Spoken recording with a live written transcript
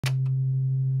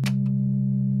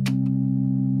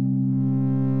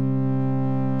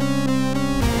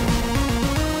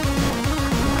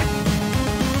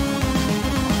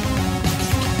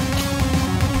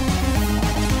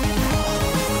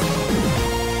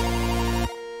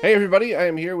Hey everybody, I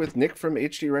am here with Nick from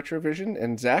HD Retrovision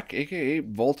and Zach, aka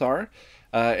Voultar.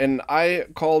 And I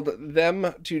called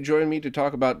them to join me to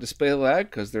talk about display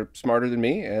lag because they're smarter than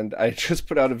me. And I just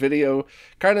put out a video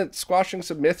kind of squashing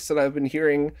some myths that I've been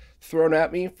hearing thrown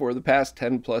at me for the past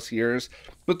 10 plus years.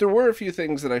 But there were a few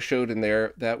things that I showed in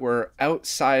there that were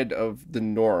outside of the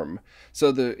norm.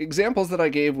 So the examples that I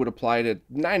gave would apply to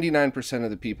 99%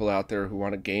 of the people out there who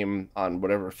want to game on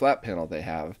whatever flat panel they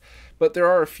have. But there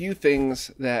are a few things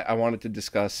that I wanted to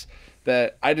discuss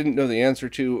that I didn't know the answer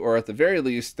to, or at the very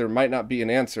least, there might not be an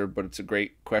answer, but it's a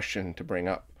great question to bring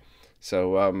up.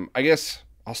 So I guess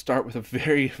I'll start with a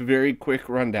very, very quick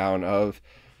rundown of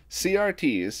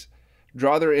CRTs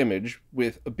draw their image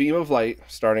with a beam of light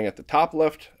starting at the top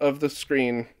left of the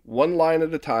screen, one line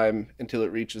at a time until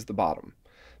it reaches the bottom.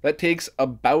 That takes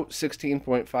about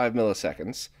 16.5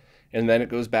 milliseconds, and then it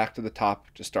goes back to the top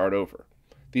to start over.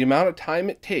 The amount of time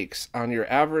it takes on your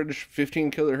average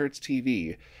 15 kilohertz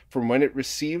TV from when it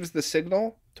receives the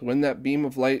signal to when that beam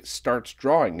of light starts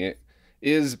drawing it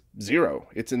is zero.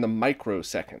 It's in the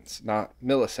microseconds, not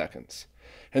milliseconds.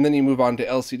 And then you move on to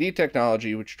LCD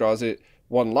technology, which draws it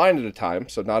one line at a time,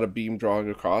 so not a beam drawing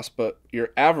across, but your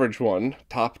average one,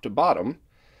 top to bottom.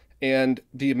 And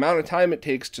the amount of time it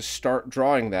takes to start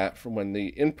drawing that from when the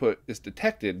input is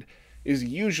detected is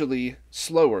usually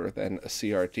slower than a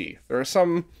CRT. There are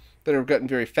some that have gotten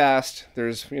very fast.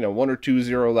 There's, one or two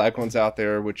zero lag ones out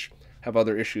there which have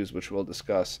other issues which we'll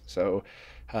discuss. So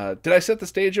did I set the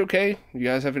stage okay? You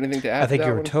guys have anything to add I think to that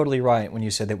you were one? totally right when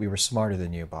you said that we were smarter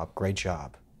than you, Bob. Great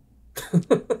job.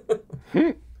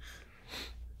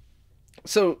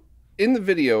 So in the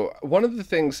video, one of the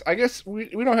things, I guess we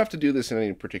don't have to do this in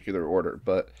any particular order,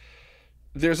 but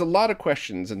there's a lot of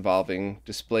questions involving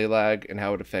display lag and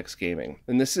how it affects gaming.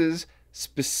 And this is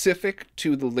specific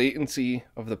to the latency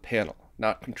of the panel,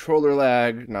 not controller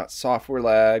lag, not software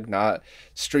lag, not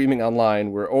streaming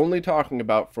online. We're only talking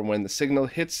about from when the signal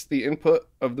hits the input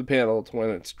of the panel to when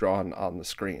it's drawn on the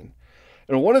screen.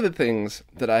 And one of the things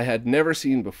that I had never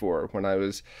seen before when I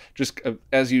was just,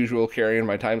 as usual, carrying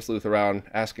my time sleuth around,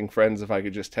 asking friends if I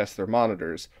could just test their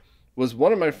monitors, was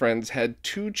one of my friends had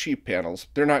two cheap panels.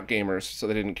 They're not gamers, so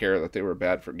they didn't care that they were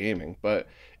bad for gaming, but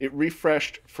it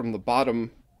refreshed from the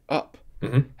bottom up.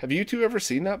 Mm-hmm. Have you two ever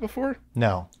seen that before?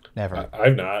 No, never.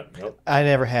 I've not. Nope. I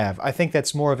never have. I think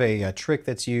that's more of a trick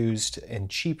that's used in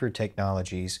cheaper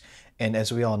technologies. And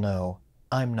as we all know,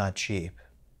 I'm not cheap.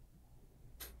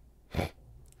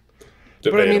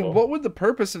 But I mean, what would the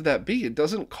purpose of that be? It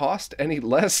doesn't cost any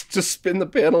less to spin the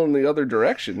panel in the other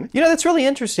direction. That's really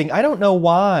interesting. I don't know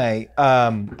why,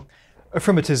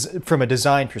 from a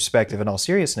design perspective, in all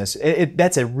seriousness,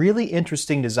 that's a really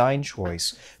interesting design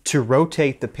choice to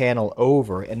rotate the panel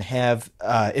over and have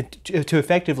it to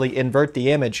effectively invert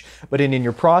the image. But in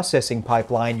your processing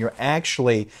pipeline, you're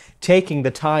actually taking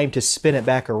the time to spin it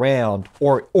back around,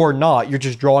 or not. You're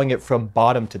just drawing it from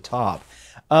bottom to top.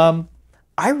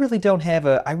 I really don't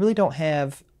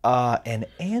have an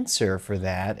answer for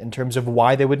that in terms of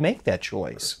why they would make that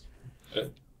choice.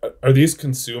 Are these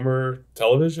consumer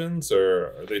televisions,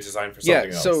 or are they designed for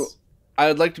something else? So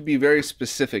I'd like to be very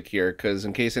specific here, because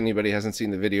in case anybody hasn't seen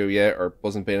the video yet or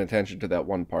wasn't paying attention to that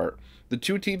one part, the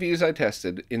two TVs I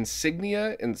tested,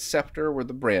 Insignia and Scepter were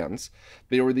the brands.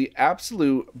 They were the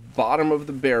absolute bottom of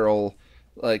the barrel,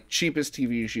 like cheapest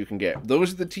TVs you can get.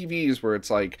 Those are the TVs where it's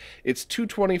like it's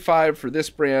 $225 for this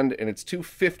brand and it's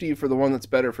 $250 for the one that's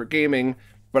better for gaming,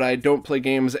 but I don't play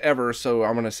games ever, so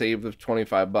I'm gonna save the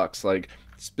 $25. Like,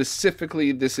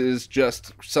 specifically, this is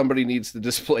just somebody needs to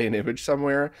display an image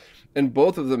somewhere, and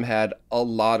both of them had a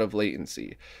lot of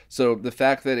latency. So the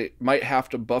fact that it might have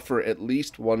to buffer at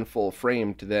least one full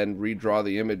frame to then redraw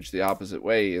the image the opposite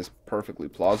way is perfectly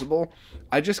plausible.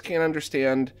 I just can't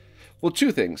understand. Well,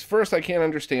 two things. First, I can't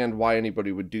understand why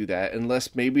anybody would do that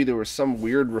unless maybe there was some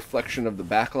weird reflection of the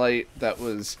backlight that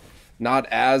was not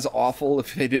as awful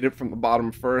if they did it from the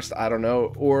bottom first. I don't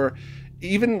know. Or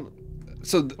even,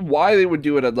 so why they would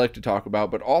do it I'd like to talk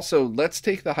about, but also let's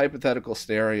take the hypothetical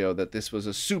scenario that this was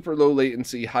a super low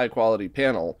latency, high quality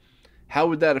panel. How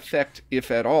would that affect, if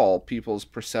at all, people's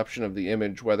perception of the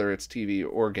image, whether it's TV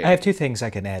or game? I have two things I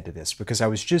can add to this because I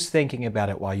was just thinking about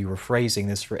it while you were phrasing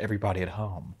this for everybody at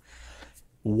home.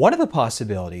 One of the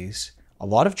possibilities, a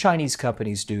lot of Chinese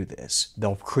companies do this.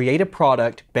 They'll create a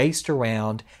product based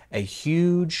around a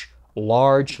huge,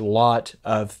 large lot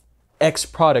of X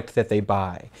product that they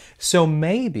buy. So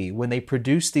maybe when they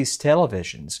produce these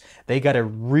televisions, they got a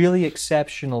really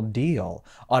exceptional deal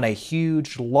on a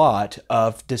huge lot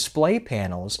of display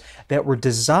panels that were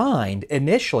designed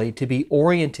initially to be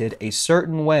oriented a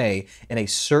certain way in a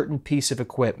certain piece of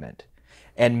equipment.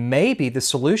 And maybe the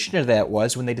solution to that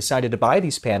was when they decided to buy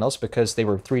these panels because they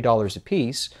were $3 a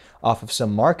piece off of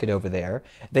some market over there,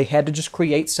 they had to just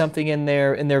create something in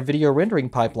their video rendering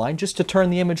pipeline just to turn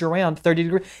the image around 30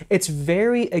 degrees. It's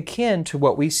very akin to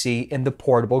what we see in the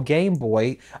portable Game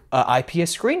Boy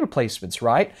IPS screen replacements,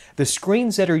 right? The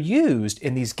screens that are used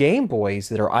in these Game Boys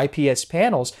that are IPS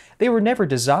panels, they were never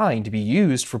designed to be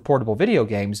used for portable video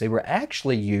games. They were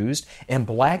actually used in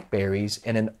Blackberries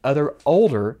and in other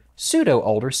older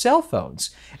pseudo-older cell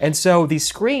phones. And so these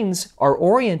screens are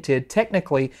oriented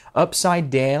technically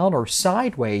upside down or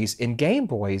sideways in Game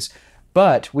Boys,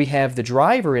 but we have the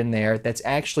driver in there that's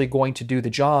actually going to do the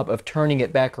job of turning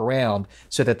it back around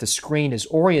so that the screen is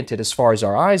oriented, as far as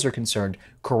our eyes are concerned,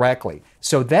 correctly.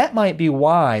 So that might be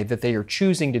why that they are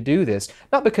choosing to do this,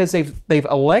 not because they've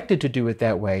elected to do it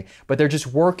that way, but they're just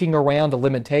working around a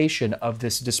limitation of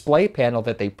this display panel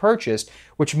that they purchased,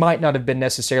 which might not have been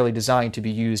necessarily designed to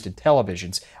be used in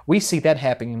televisions. We see that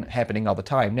happening all the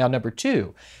time. Now, number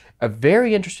two, a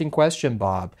very interesting question,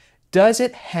 Bob. Does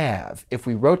it have, if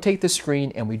we rotate the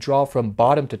screen and we draw from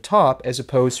bottom to top as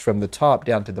opposed from the top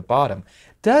down to the bottom,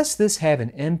 does this have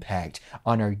an impact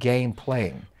on our game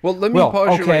playing? Well, let me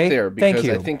pause you right there because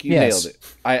I think you Yes. nailed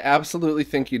it. I absolutely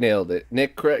think you nailed it.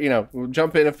 Nick,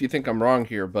 jump in if you think I'm wrong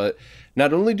here, but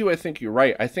not only do I think you're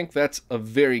right, I think that's a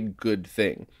very good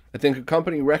thing. I think a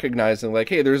company recognizing, like,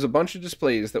 hey, there's a bunch of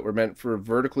displays that were meant for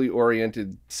vertically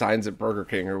oriented signs at Burger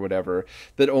King or whatever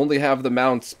that only have the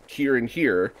mounts here and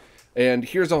here. And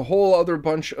here's a whole other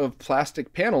bunch of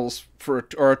plastic panels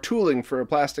or tooling for a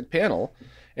plastic panel.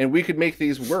 And we could make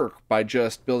these work by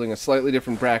just building a slightly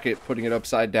different bracket, putting it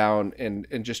upside down, and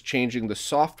just changing the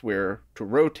software to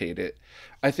rotate it.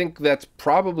 I think that's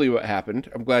probably what happened.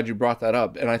 I'm glad you brought that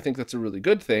up. And I think that's a really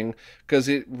good thing because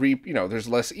there's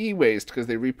less e-waste because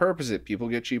they repurpose it. People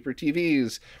get cheaper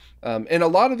TVs. And a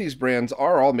lot of these brands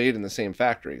are all made in the same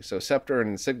factory. So Scepter and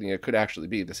Insignia could actually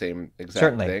be the same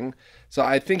exact thing. So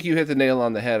I think you hit the nail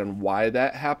on the head on why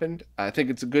that happened. I think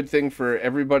it's a good thing for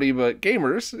everybody but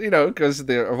gamers, because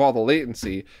of all the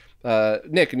latency.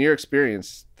 Nick, in your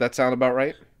experience, that sound about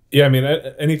right? Yeah, I mean,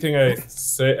 anything I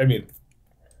say, I mean,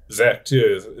 Zach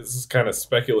too, this is kind of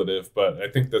speculative, but I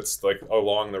think that's like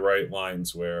along the right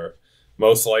lines where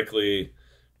most likely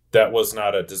that was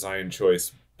not a design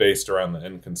choice based around the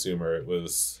end consumer. It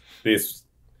was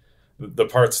the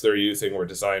parts they're using were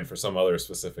designed for some other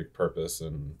specific purpose,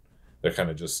 and they're kind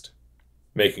of just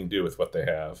making do with what they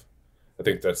have. I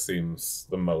think that seems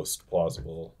the most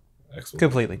plausible explanation.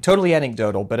 Completely. Totally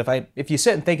anecdotal, but if you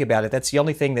sit and think about it, that's the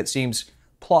only thing that seems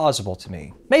plausible to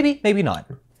me. Maybe, maybe not.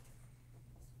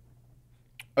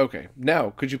 Okay, now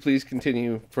could you please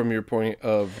continue from your point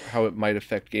of how it might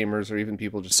affect gamers or even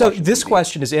people just So watching this TV?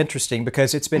 question is interesting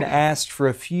because it's been asked for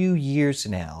a few years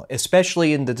now,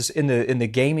 especially in the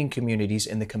gaming communities,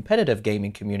 in the competitive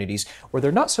gaming communities, where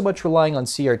they're not so much relying on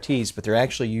CRTs, but they're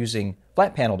actually using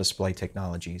flat panel display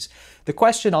technologies. The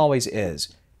question always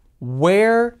is,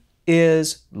 where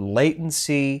is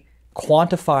latency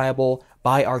quantifiable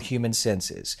by our human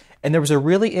senses? And there was a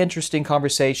really interesting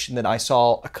conversation that I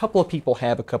saw a couple of people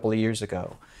have a couple of years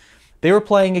ago. They were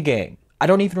playing a game. I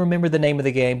don't even remember the name of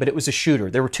the game, but it was a shooter.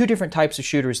 There were two different types of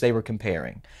shooters they were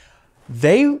comparing.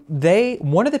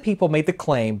 One of the people made the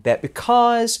claim that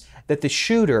because that the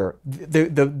shooter,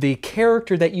 the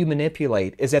character that you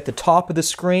manipulate is at the top of the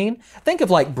screen. Think of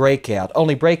like Breakout,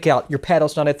 only Breakout, your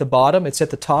paddle's not at the bottom, it's at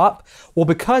the top. Well,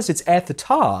 because it's at the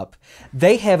top,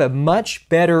 they have a much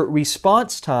better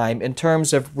response time in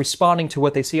terms of responding to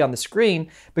what they see on the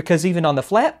screen, because even on the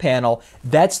flat panel,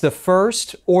 that's the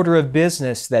first order of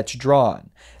business that's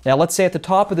drawn. Now, let's say at the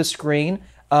top of the screen,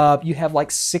 you have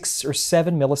like 6 or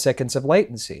 7 milliseconds of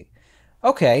latency.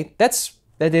 Okay, that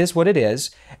is what it is.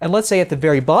 And let's say at the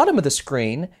very bottom of the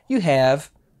screen, you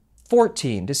have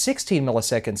 14 to 16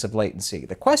 milliseconds of latency.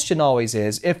 The question always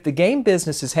is, if the game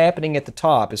business is happening at the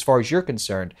top, as far as you're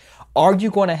concerned, are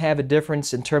you going to have a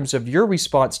difference in terms of your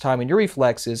response time and your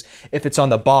reflexes if it's on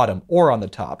the bottom or on the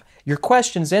top? Your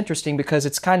question's interesting because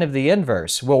it's kind of the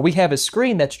inverse. Well, we have a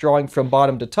screen that's drawing from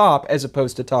bottom to top as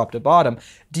opposed to top to bottom.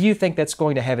 Do you think that's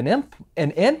going to have an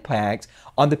impact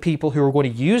on the people who are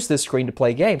going to use this screen to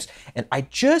play games? And I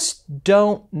just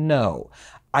don't know.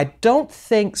 I don't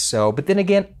think so, but then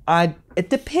again, it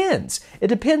depends. It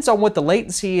depends on what the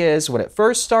latency is when it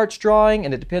first starts drawing,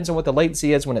 and it depends on what the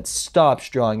latency is when it stops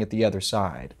drawing at the other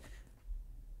side.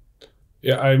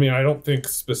 Yeah, I mean, I don't think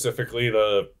specifically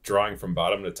the drawing from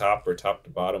bottom to top or top to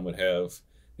bottom would have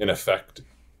an effect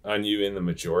on you in the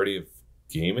majority of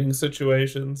gaming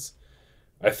situations.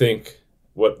 I think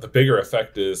what the bigger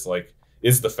effect is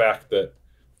the fact that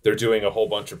they're doing a whole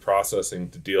bunch of processing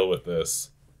to deal with this.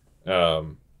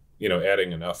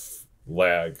 adding enough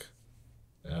lag.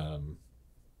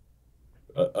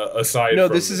 Aside No,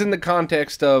 from this is in the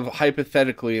context of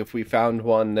hypothetically if we found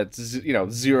one that's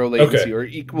zero latency or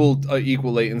equal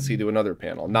latency to another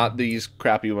panel, not these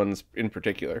crappy ones in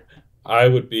particular. I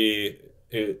would be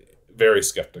very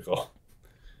skeptical.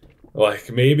 Like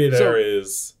maybe there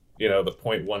is the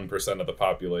 0.1% of the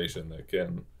population that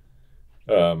can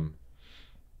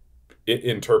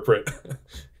interpret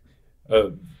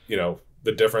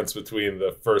the difference between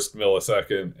the first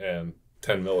millisecond and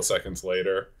 10 milliseconds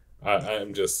later. I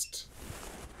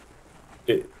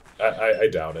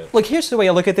doubt it. Look, here's the way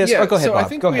I look at this. Yeah, go ahead, so Bob. I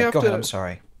think Go we ahead. have Go ahead. to- I'm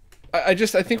sorry. I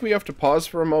think we have to pause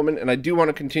for a moment, and I do want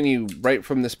to continue right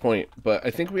from this point, but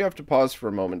I think we have to pause for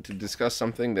a moment to discuss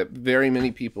something that very many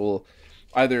people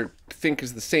either think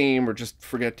is the same or just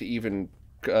forget to even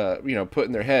put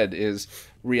in their head, is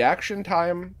reaction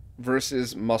time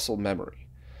versus muscle memory.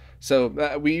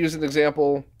 So we used an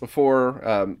example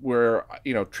before where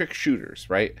trick shooters,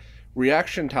 right?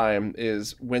 Reaction time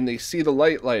is when they see the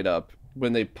light up,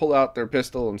 when they pull out their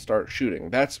pistol and start shooting.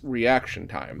 That's reaction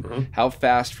time. Mm-hmm. How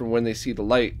fast from when they see the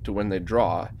light to when they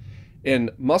draw.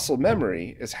 And muscle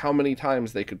memory is how many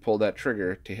times they could pull that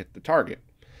trigger to hit the target.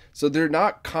 So they're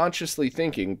not consciously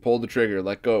thinking, pull the trigger,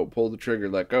 let go, pull the trigger,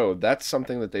 let go. That's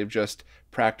something that they've just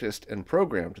practiced and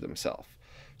programmed themselves.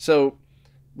 So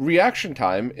reaction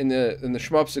time in the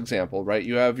shmups example, right?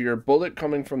 You have your bullet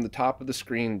coming from the top of the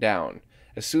screen down.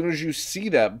 As soon as you see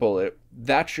that bullet,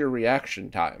 that's your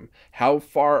reaction time. How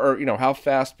far or how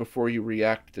fast before you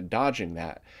react to dodging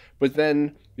that. But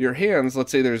then your hands,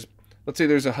 let's say there's a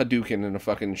Hadouken in a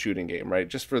fucking shooting game, right?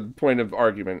 Just for the point of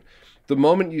argument, the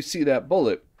moment you see that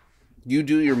bullet, you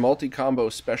do your multi-combo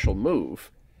special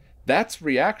move. That's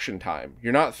reaction time.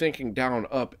 You're not thinking down,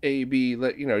 up, A, B,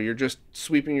 you're just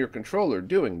sweeping your controller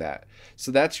doing that. So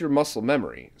that's your muscle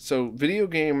memory. So video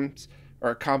games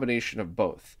are a combination of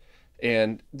both.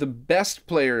 And the best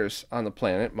players on the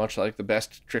planet, much like the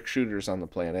best trick shooters on the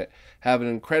planet, have an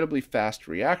incredibly fast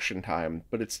reaction time,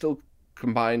 but it's still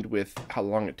combined with how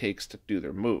long it takes to do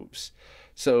their moves.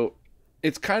 So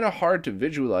it's kind of hard to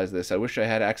visualize this. I wish I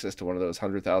had access to one of those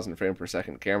 100,000 frame per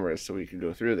second cameras so we could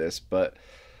go through this. But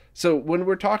so when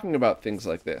we're talking about things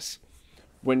like this,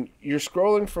 when you're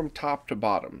scrolling from top to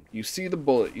bottom, you see the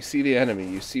bullet, you see the enemy,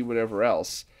 you see whatever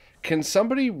else. Can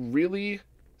somebody really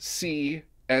see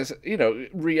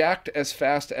react as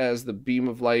fast as the beam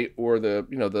of light or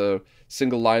the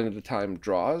single line at a time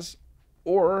draws?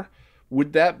 Or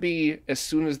would that be as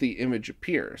soon as the image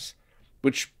appears?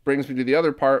 Which brings me to the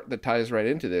other part that ties right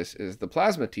into this, is the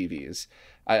plasma TVs.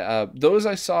 Those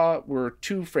I saw were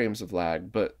 2 frames of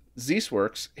lag, but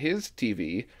Zeesworks, his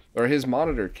TV, or his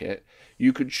monitor kit,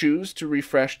 you could choose to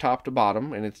refresh top to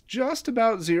bottom, and it's just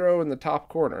about 0 in the top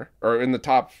corner, or in the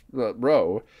top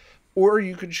row, or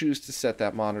you could choose to set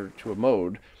that monitor to a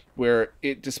mode where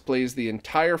it displays the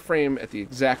entire frame at the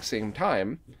exact same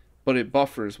time, but it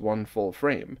buffers 1 full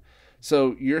frame.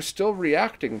 So you're still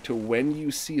reacting to when you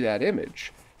see that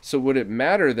image. So would it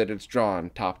matter that it's drawn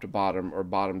top to bottom or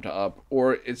bottom to up,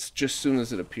 or it's just soon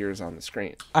as it appears on the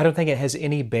screen? I don't think it has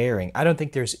any bearing. I don't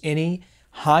think there's any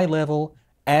high-level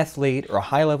athlete or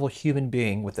high-level human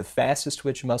being with the fastest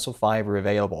twitch muscle fiber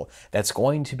available that's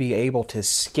going to be able to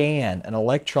scan an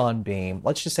electron beam.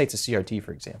 Let's just say it's a CRT,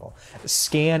 for example.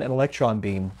 Scan an electron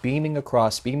beam beaming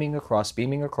across at 15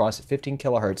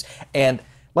 kilohertz, and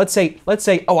let's say,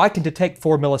 oh, I can detect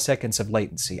 4 milliseconds of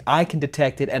latency. I can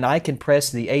detect it, and I can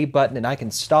press the A button, and I can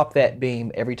stop that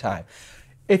beam every time.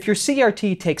 If your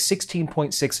CRT takes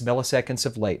 16.6 milliseconds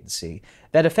of latency,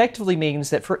 that effectively means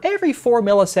that for every 4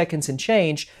 milliseconds and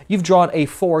change, you've drawn a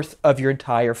fourth of your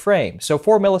entire frame. So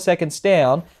 4 milliseconds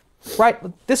down, right,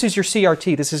 this is your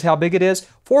CRT. This is how big it is.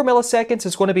 4 milliseconds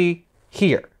is going to be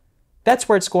here. That's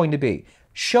where it's going to be.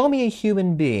 Show me a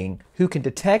human being who can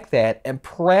detect that and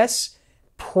press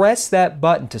that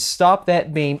button to stop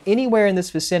that beam anywhere in this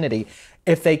vicinity.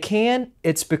 If they can,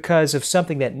 it's because of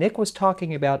something that Nick was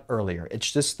talking about earlier.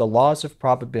 It's just the laws of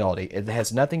probability. It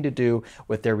has nothing to do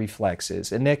with their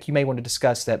reflexes. And Nick, you may want to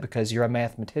discuss that because you're a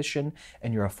mathematician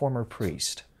and you're a former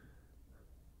priest.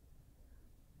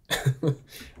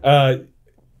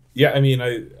 Yeah, I mean,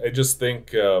 I just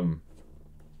think,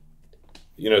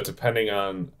 depending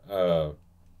on,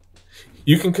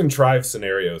 you can contrive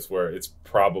scenarios where it's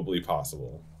probably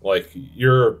possible. Like,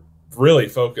 you're really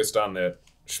focused on that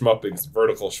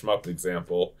vertical shmup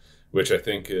example, which I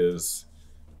think is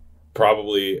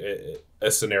probably a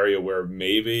scenario where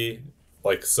maybe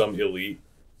like some elite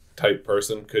type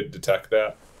person could detect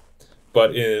that.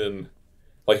 But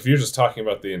if you're just talking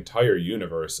about the entire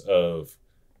universe of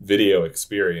video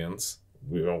experience,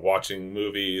 watching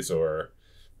movies or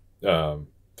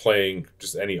playing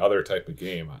just any other type of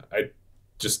game. I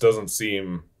just doesn't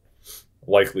seem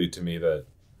likely to me that,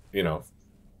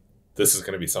 this is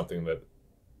going to be something that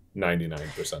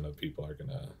 99% of people are going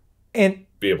to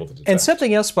be able to detect. And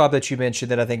something else, Bob, that you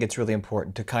mentioned that I think it's really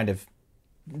important to kind of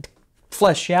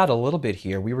flesh out a little bit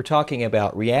here. We were talking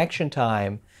about reaction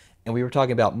time and we were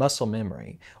talking about muscle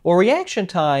memory. Well, reaction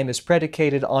time is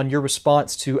predicated on your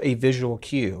response to a visual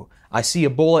cue. I see a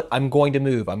bullet, I'm going to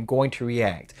move, I'm going to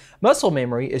react. Muscle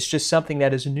memory is just something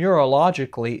that is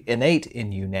neurologically innate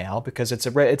in you now, because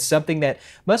it's something that,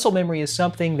 muscle memory is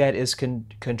something that is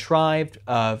contrived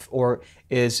of, or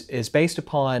is based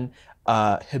upon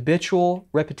habitual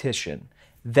repetition.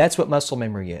 That's what muscle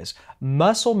memory is.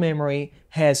 Muscle memory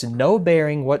has no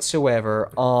bearing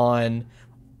whatsoever on,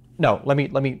 no, let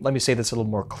me say this a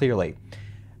little more clearly.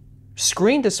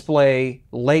 Screen display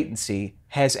latency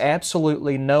has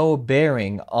absolutely no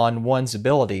bearing on one's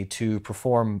ability to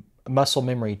perform muscle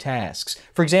memory tasks.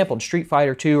 For example, in Street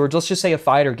Fighter 2, or let's just say a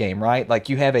fighter game, right? Like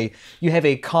you have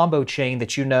a combo chain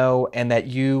that you know, and that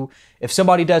if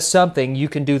somebody does something, you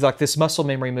can do like this muscle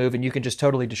memory move and you can just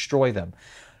totally destroy them.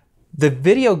 The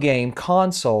video game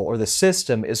console or the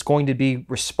system is going to be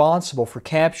responsible for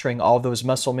capturing all those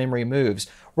muscle memory moves.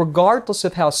 Regardless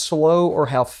of how slow or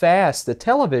how fast the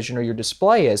television or your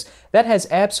display is, that has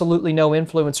absolutely no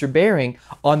influence or bearing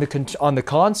on the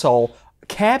console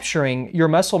capturing your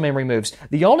muscle memory moves.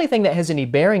 The only thing that has any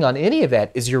bearing on any of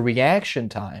that is your reaction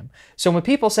time. So when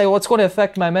people say, well, it's going to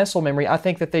affect my muscle memory, I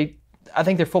think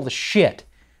they're full of shit.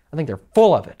 I think they're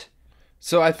full of it.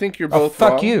 So I think you're both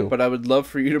fuck wrong, you. But I would love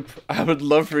for you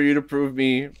to prove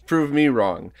me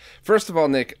wrong. First of all,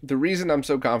 Nick, the reason I'm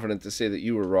so confident to say that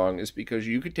you were wrong is because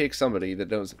you could take somebody that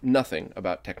knows nothing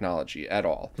about technology at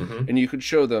all, and you could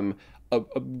show them a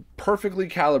perfectly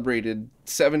calibrated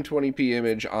 720p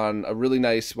image on a really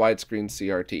nice widescreen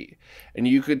CRT, and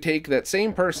you could take that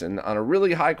same person on a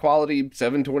really high quality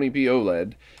 720p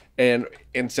OLED and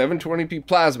 720p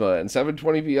plasma and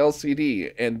 720p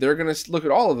LCD, and they're going to look at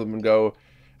all of them and go,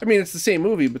 I mean, it's the same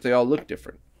movie, but they all look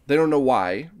different. They don't know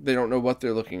why. They don't know what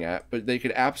they're looking at, but they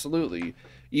could absolutely,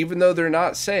 even though they're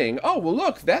not saying, oh, well,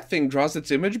 look, that thing draws its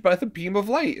image by the beam of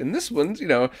light, and this one's,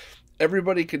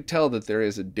 everybody could tell that there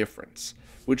is a difference,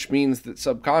 which means that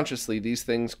subconsciously these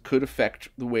things could affect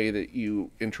the way that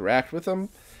you interact with them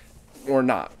or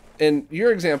not. And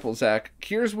your example, Zach,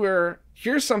 here's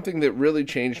something that really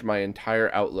changed my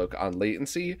entire outlook on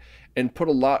latency and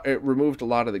it removed a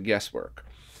lot of the guesswork.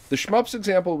 The Shmups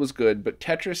example was good, but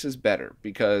Tetris is better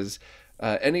because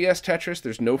NES Tetris,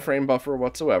 there's no frame buffer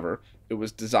whatsoever. It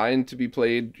was designed to be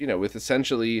played, with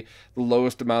essentially the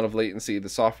lowest amount of latency the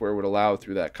software would allow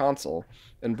through that console.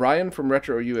 And Brian from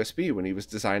RetroUSB, when he was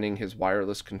designing his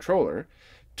wireless controller,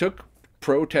 took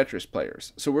pro Tetris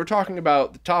players. So we're talking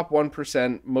about the top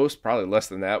 1%, most, probably less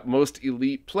than that, most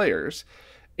elite players.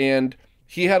 And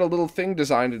he had a little thing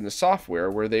designed in the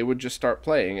software where they would just start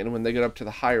playing. And when they got up to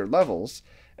the higher levels,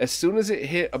 as soon as it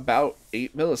hit about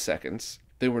 8 milliseconds,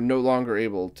 they were no longer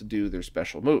able to do their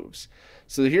special moves.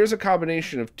 So here's a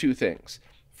combination of two things.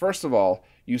 First of all,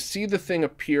 you see the thing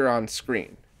appear on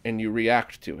screen and you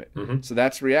react to it. Mm-hmm. So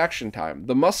that's reaction time.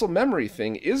 The muscle memory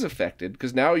thing is affected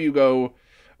because now you go,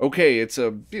 okay, it's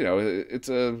a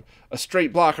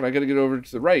straight block and I got to get over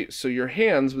to the right. So your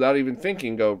hands, without even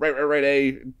thinking, go right,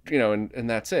 A, and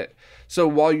that's it. So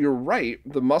while you're right,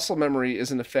 the muscle memory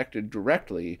isn't affected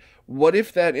directly. What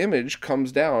if that image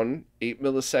comes down 8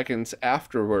 milliseconds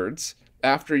afterwards,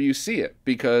 after you see it?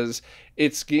 Because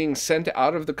it's being sent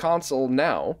out of the console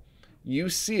now. You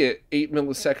see it 8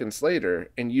 milliseconds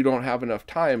later, and you don't have enough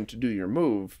time to do your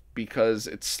move because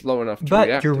it's slow enough to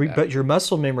react to that. But your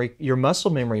muscle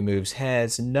memory moves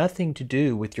has nothing to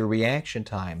do with your reaction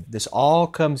time. This all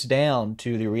comes down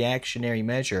to the reactionary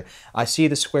measure. I see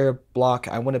the square block.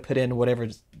 I want to put in whatever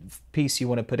piece you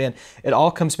want to put in. It all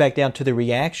comes back down to the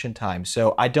reaction time.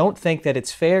 So I don't think that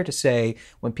it's fair to say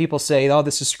when people say, oh,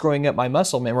 this is screwing up my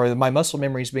muscle memory, or my muscle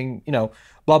memory is being,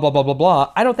 blah, blah, blah, blah,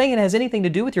 blah. I don't think it has anything to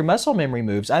do with your muscle memory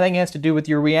moves. I think it has to do with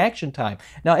your reaction time.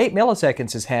 Now, 8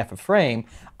 milliseconds is half a frame.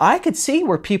 I could see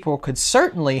where people could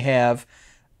certainly have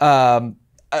an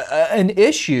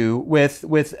issue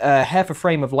with half a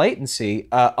frame of latency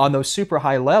on those super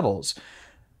high levels.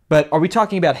 But are we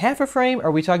talking about half a frame? Or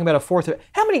are we talking about a fourth?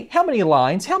 How many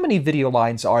lines? How many video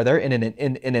lines are there in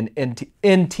an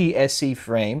NTSC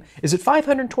frame? Is it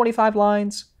 525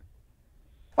 lines?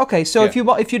 Okay, so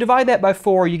yeah. if you divide that by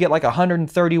 4, you get like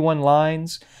 131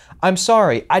 lines. I'm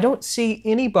sorry, I don't see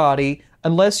anybody,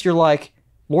 unless you're like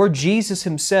Lord Jesus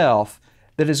himself,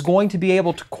 that is going to be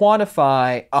able to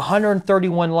quantify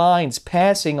 131 lines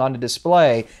passing on a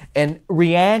display and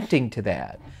reacting to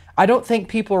that. I don't think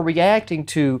people are reacting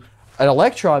to an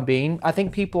electron beam. I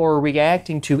think people are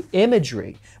reacting to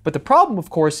imagery. But the problem,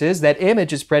 of course, is that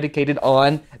image is predicated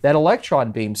on that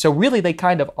electron beam. So really, they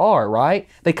kind of are, right?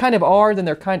 They kind of are, and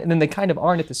then they kind of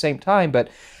aren't at the same time. But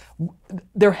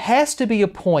there has to be a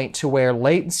point to where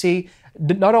latency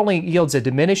not only yields a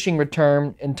diminishing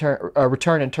return in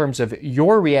terms of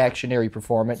your reactionary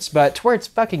performance, but to where it's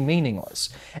fucking meaningless.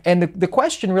 And the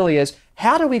question really is,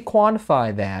 how do we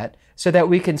quantify that so that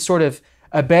we can sort of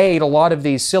abate a lot of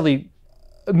these silly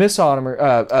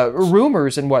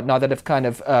rumors and whatnot that have kind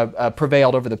of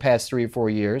prevailed over the past 3 or 4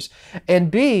 years? And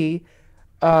B,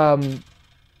 how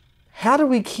do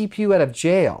we keep you out of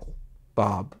jail,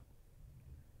 Bob?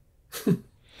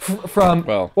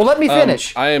 Well, let me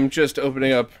finish. I am just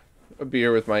opening up a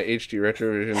beer with my HD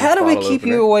Retrovision. How do we keep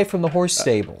you away from the horse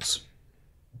stables?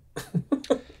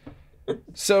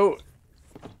 So,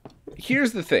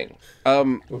 here's the thing.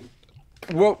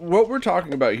 What we're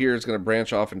talking about here is going to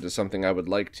branch off into something I would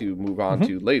like to move on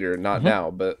to later, not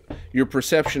now, but your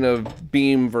perception of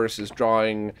beam versus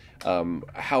drawing,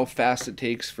 how fast it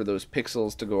takes for those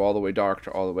pixels to go all the way dark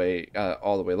to all the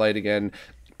way light again.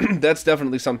 That's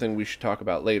definitely something we should talk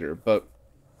about later, but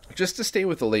just to stay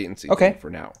with the latency thing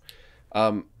for now.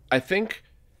 I think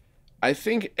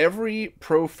every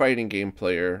pro fighting game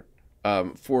player,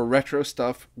 for retro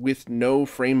stuff with no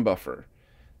frame buffer,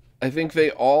 I think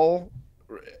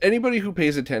anybody who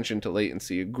pays attention to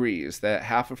latency agrees that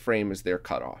half a frame is their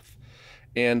cutoff.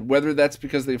 And whether that's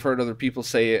because they've heard other people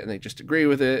say it and they just agree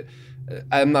with it,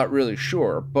 I'm not really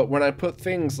sure. But when I put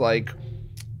things like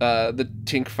the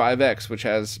Tink 5X, which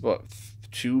has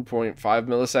 2.5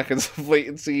 milliseconds of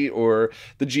latency, or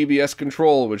the GBS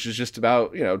control, which is just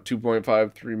about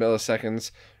 2.5, 3 milliseconds,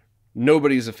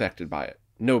 nobody's affected by it.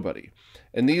 Nobody.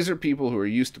 And these are people who are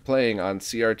used to playing on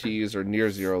CRTs or near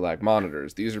zero lag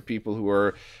monitors. These are people who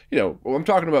are, I'm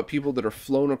talking about people that are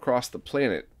flown across the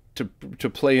planet to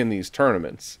play in these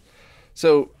tournaments.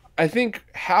 So I think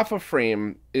half a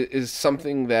frame is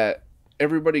something that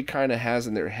everybody kind of has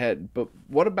in their head. But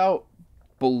what about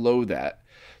below that?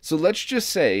 So let's just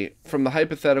say, from the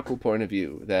hypothetical point of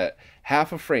view, that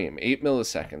half a frame, 8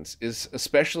 milliseconds, is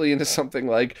especially into something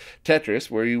like Tetris,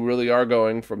 where you really are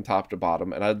going from top to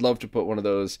bottom. And I'd love to put one of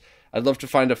those, I'd love to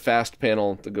find a fast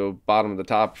panel to go bottom to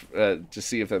top to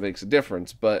see if that makes a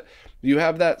difference. But you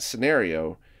have that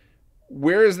scenario.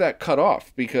 Where is that cut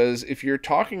off? Because if you're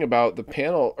talking about the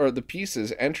panel or the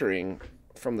pieces entering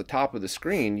from the top of the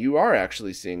screen, you are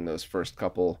actually seeing those first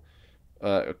couple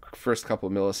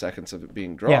milliseconds of it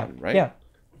being drawn, right? Yeah.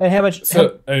 And how much?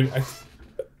 So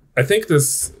I think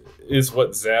this is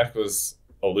what Zach was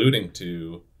alluding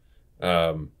to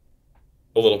a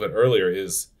little bit earlier.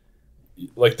 Is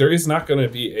like there is not going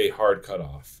to be a hard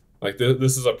cutoff. Like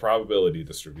this is a probability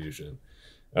distribution.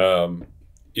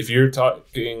 If you're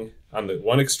talking on the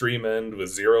one extreme end with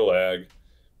zero lag,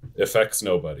 affects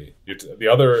nobody. The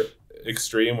other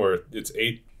extreme where it's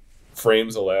 8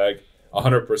 frames of lag,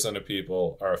 100% of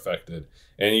people are affected.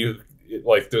 And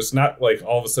there's not like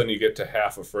all of a sudden you get to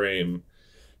half a frame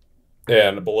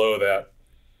and below that,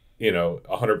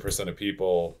 100% of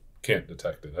people can't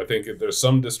detect it. I think there's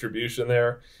some distribution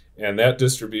there, and that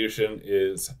distribution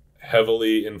is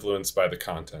heavily influenced by the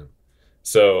content.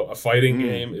 So a fighting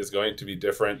game is going to be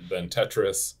different than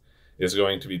Tetris, is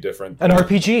going to be different than an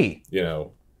RPG. Yeah.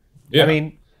 I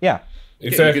mean, yeah.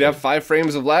 Exactly. You could have 5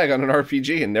 frames of lag on an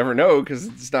RPG and never know because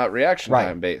it's not reaction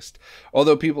time based.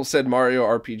 Although people said Mario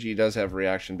RPG does have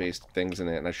reaction based things in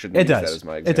it, and I shouldn't use that as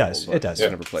my example. It does. I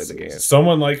never played the game.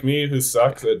 Someone like me who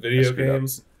sucks at video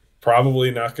games, probably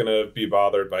not going to be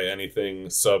bothered by anything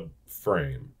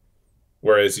sub-frame.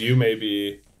 Whereas you may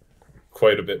be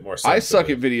quite a bit more sensitive. I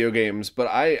suck at video games, but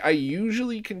I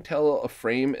usually can tell a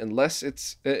frame unless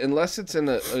it's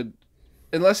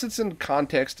in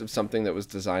context of something that was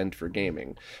designed for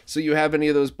gaming. So you have any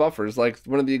of those buffers, like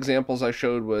one of the examples I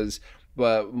showed was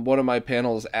one of my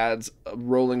panels adds a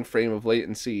rolling frame of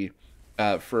latency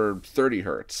for 30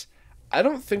 hertz. I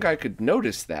don't think I could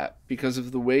notice that because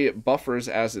of the way it buffers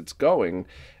as it's going.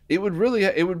 It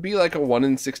would be like a 1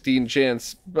 in 16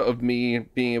 chance of me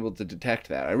being able to detect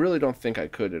that. I really don't think I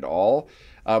could at all.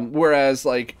 Whereas,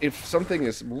 like, if something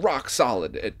is rock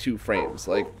solid at 2 frames,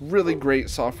 like really great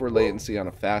software latency on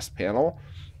a fast panel,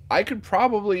 I could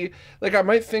probably, like, I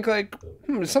might think, like,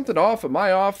 is something off? Am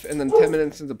I off? And then 10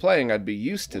 minutes into playing, I'd be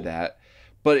used to that.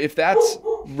 But if that's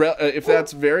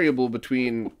variable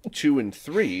between 2 and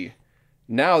 3,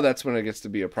 Now that's when it gets to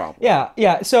be a problem.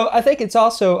 Yeah. So I think it's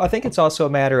also a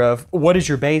matter of what is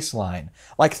your baseline.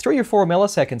 Like 3 or 4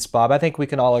 milliseconds, Bob. I think we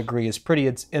can all agree is pretty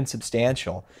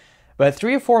insubstantial. But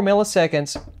 3 or 4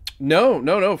 milliseconds.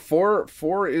 No.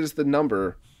 Four is the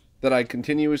number that I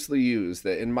continuously use.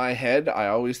 That in my head, I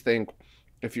always think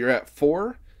if you're at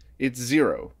 4, it's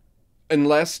 0.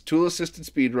 Unless tool-assisted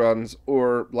speedruns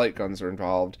or light guns are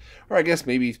involved, or I guess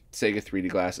maybe Sega 3D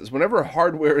glasses. Whenever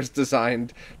hardware is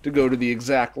designed to go to the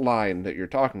exact line that you're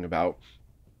talking about.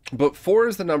 But 4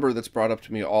 is the number that's brought up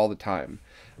to me all the time.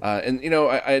 And, you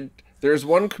know, there's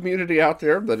one community out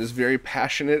there that is very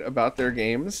passionate about their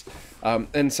games.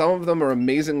 And some of them are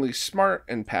amazingly smart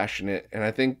and passionate. And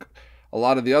I think a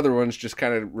lot of the other ones just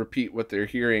kind of repeat what they're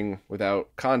hearing without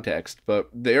context. But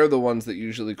they're the ones that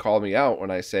usually call me out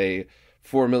when I say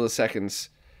 4 milliseconds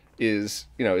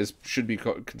should be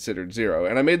considered 0.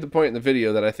 And I made the point in the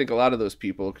video that I think a lot of those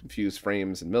people confuse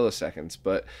frames and milliseconds,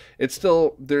 but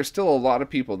there's still a lot of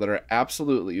people that are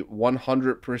absolutely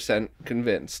 100%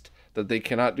 convinced that they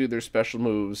cannot do their special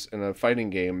moves in a fighting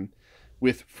game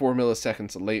with 4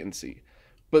 milliseconds of latency.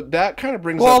 But that kind of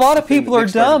brings Well, up a lot of the thing people that are Nick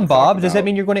started dumb, to Bob. talk Does that about.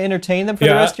 mean you're going to entertain them for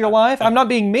the rest of your life? I'm not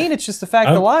being mean. It's just the fact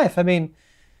of life. I mean,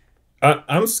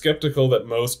 I'm skeptical that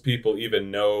most people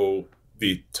even know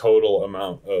the total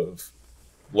amount of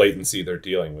latency they're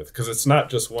dealing with, because it's not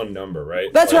just one number,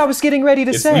 right? that's what I was getting ready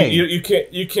to say. You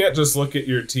can't just look at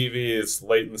your TV's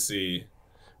latency,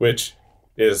 which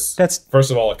is first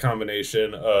of all a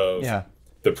combination of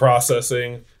the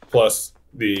processing plus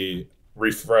the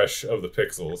refresh of the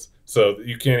pixels, so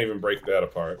you can't even break that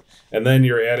apart. And then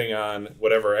you're adding on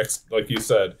whatever like you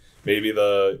said, maybe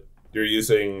you're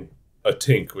using a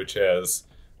Tink which has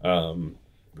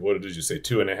what did you say,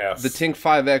 2.5? The Tink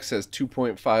 5X has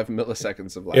 2.5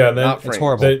 milliseconds of lag. Yeah, then not frames. It's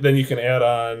horrible. Then you can add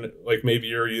on, like, maybe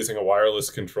you're using a wireless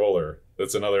controller.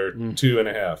 That's another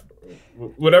 2.5.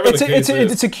 Whatever the case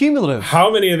is. It's a cumulative.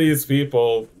 How many of these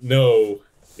people know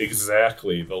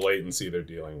exactly the latency they're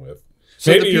dealing with?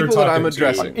 So Maybe the people that I'm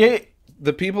addressing.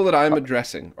 the people that I'm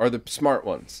addressing are the smart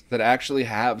ones that actually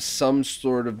have some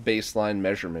sort of baseline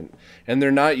measurement, and they're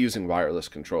not using wireless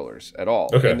controllers at all.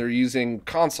 Okay. And they're using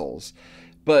consoles.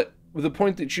 But the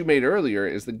point that you made earlier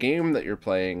is the game that you're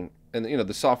playing and, you know,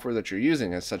 the software that you're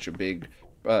using has such a big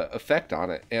effect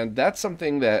on it. And that's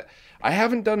something that I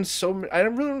haven't done I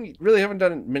really haven't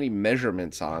done many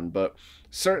measurements on, but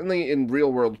certainly in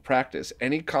real world practice,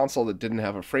 any console that didn't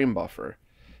have a frame buffer,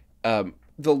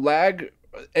 the lag,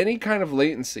 any kind of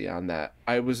latency on that,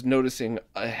 I was noticing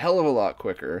a hell of a lot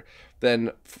quicker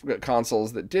than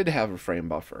consoles that did have a frame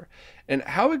buffer. And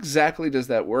how exactly does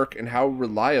that work, and how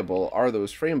reliable are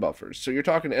those frame buffers? So you're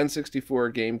talking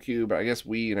N64, GameCube, I guess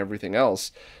Wii and everything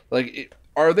else. Like,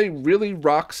 are they really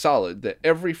rock solid that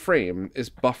every frame is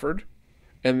buffered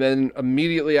and then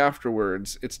immediately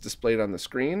afterwards it's displayed on the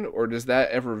screen, or does that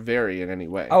ever vary in any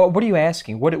way? Oh, what are you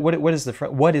asking?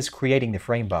 What is creating the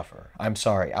frame buffer? I'm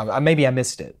sorry. Maybe I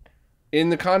missed it. In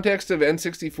the context of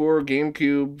N64,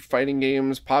 GameCube, fighting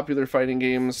games, popular fighting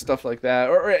games, stuff like that,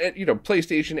 or you know,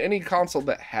 PlayStation, any console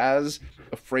that has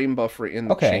a frame buffer in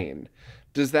the chain,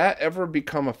 does that ever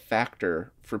become a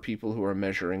factor for people who are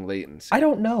measuring latency? I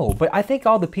don't know, but I think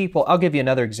all the people, I'll give you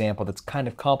another example that's kind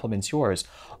of complements yours.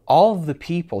 All of the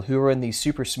people who are in these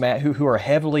Super Smash, who are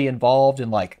heavily involved in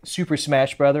like Super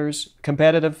Smash Brothers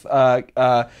competitive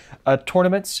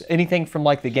tournaments, anything from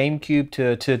like the GameCube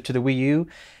to the Wii U,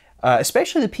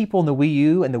 especially the people in the Wii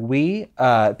U and the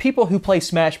Wii, people who play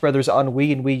Smash Brothers on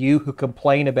Wii and Wii U who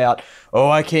complain about, oh,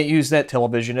 I can't use that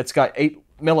television, it's got 8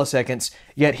 milliseconds,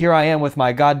 yet here I am with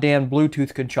my goddamn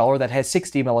Bluetooth controller that has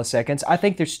 60 milliseconds. I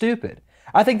think they're stupid.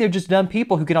 I think they're just dumb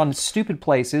people who get on stupid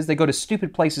places. They go to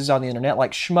stupid places on the internet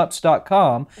like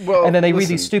shmups.com, and then they read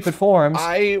these stupid forums.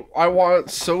 I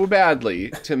want so badly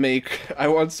to make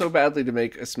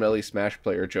a smelly Smash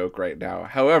player joke right now.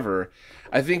 However,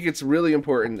 I think it's really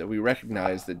important that we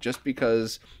recognize that just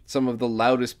because some of the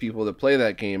loudest people that play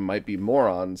that game might be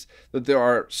morons, that there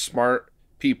are smart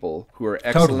people who are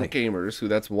excellent gamers, who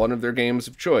that's one of their games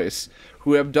of choice,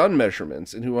 who have done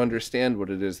measurements and who understand what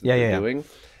it is that they're doing.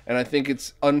 And I think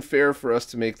it's unfair for us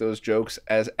to make those jokes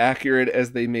as accurate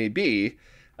as they may be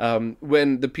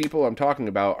when the people I'm talking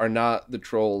about are not the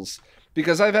trolls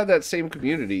Because I've had that same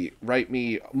community write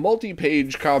me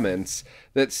multi-page comments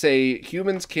that say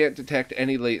humans can't detect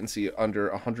any latency under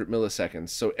 100 milliseconds,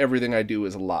 so everything I do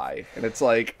is a lie. And it's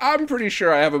like, I'm pretty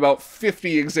sure I have about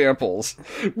 50 examples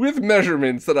with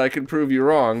measurements that I can prove you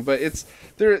wrong, but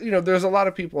there's a lot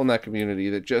of people in that community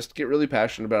that just get really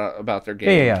passionate about their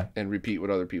game and repeat what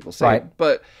other people say. Right.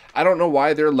 But I don't know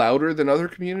why they're louder than other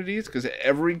communities, because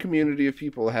every community of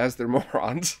people has their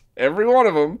morons. Every one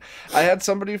of them. I had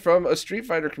somebody from a Street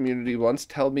Fighter community once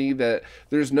tell me that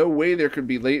there's no way there could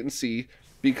be latency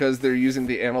because they're using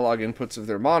the analog inputs of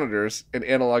their monitors, and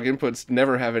analog inputs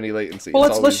never have any latency.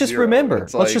 Well, let's just remember.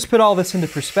 Let's just put all this into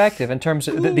perspective in terms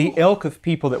of the ilk of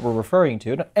people that we're referring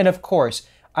to, and of course,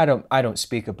 I don't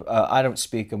speak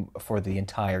for the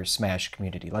entire Smash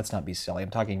community. Let's not be silly.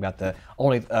 I'm talking about the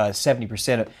only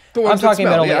 70%. I'm talking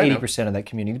about only 80% of that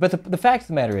community. But the fact of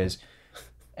the matter is,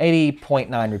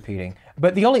 80.9 repeating.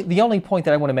 But the only point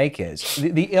that I want to make is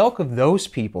the ilk of those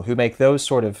people who make those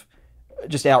sort of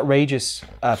just outrageous,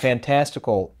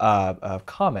 fantastical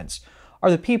comments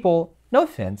are the people, no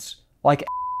offense, like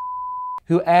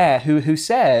who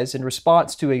says in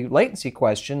response to a latency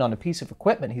question on a piece of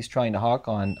equipment he's trying to hawk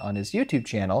on his YouTube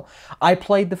channel, I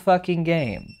played the fucking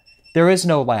game. There is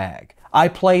no lag. I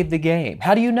played the game.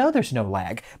 How do you know there's no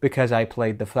lag? Because I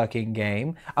played the fucking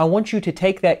game. I want you to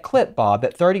take that clip, Bob,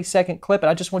 that 30-second clip, and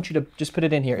I just want you to just put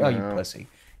it in here. Oh, you pussy.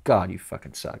 God, you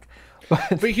fucking suck.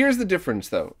 But here's the difference,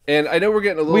 though. And I know we're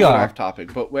getting a little bit off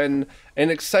topic, but when an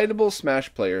excitable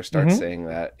Smash player starts saying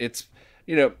that, it's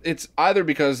either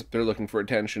because they're looking for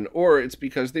attention, or it's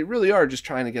because they really are just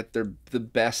trying to get the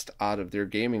best out of their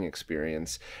gaming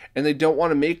experience, and they don't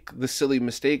want to make the silly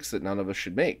mistakes that none of us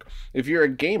should make. If you're a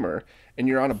gamer and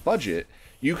you're on a budget,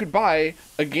 you could buy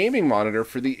a gaming monitor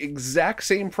for the exact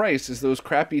same price as those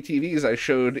crappy TVs I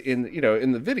showed in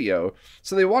the video.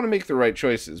 So they want to make the right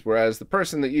choices. Whereas the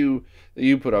person that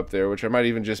you put up there, which I might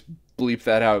even just bleep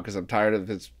that out because I'm tired of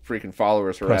his freaking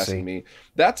followers harassing me.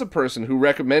 That's a person who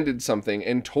recommended something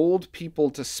and told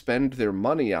people to spend their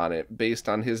money on it based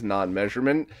on his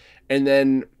non-measurement, and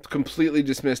then completely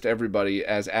dismissed everybody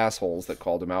as assholes that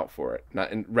called him out for it.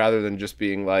 Rather than just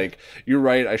being like, "You're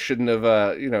right, I shouldn't have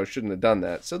done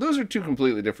that." So those are two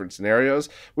completely different scenarios,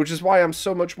 which is why I'm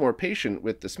so much more patient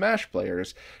with the Smash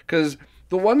players, because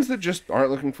the ones that just aren't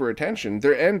looking for attention,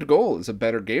 their end goal is a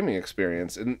better gaming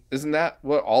experience. And isn't that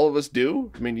what all of us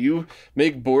do? I mean, you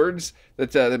make boards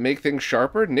that make things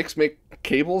sharper. Nick's make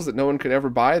cables that no one could ever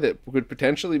buy that would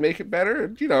potentially make it better.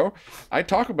 And, I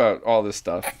talk about all this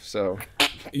stuff. So,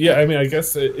 yeah, I mean, I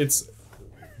guess it's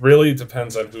really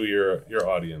depends on who your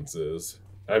audience is.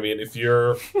 I mean, if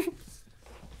you're,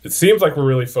 it seems like we're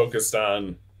really focused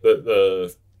on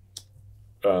the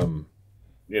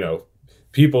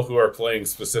people who are playing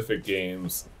specific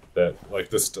games that like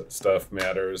this stuff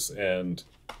matters, and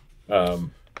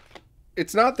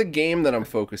it's not the game that I'm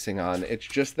focusing on. It's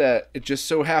just that it just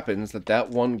so happens that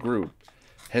one group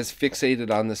has fixated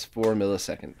on this 4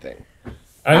 millisecond thing.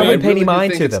 I wouldn't pay any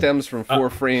mind to them. It stems from 4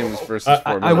 frames versus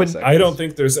 4 milliseconds. I don't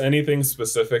think there's anything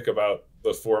specific about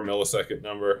the 4 millisecond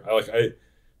number.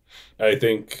 I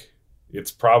think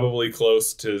it's probably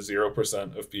close to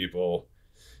 0% of people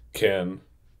can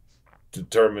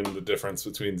determine the difference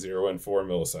between 0 and 4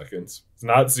 milliseconds. It's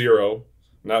not 0,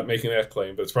 not making that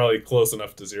claim, but it's probably close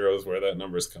enough to 0 is where that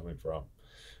number is coming from.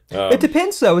 It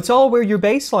depends, though. It's all where your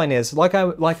baseline is. Like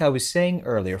I was saying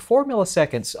earlier, 4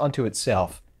 milliseconds unto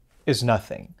itself is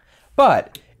nothing.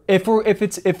 But if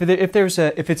it's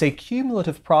a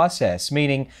cumulative process,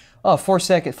 meaning 4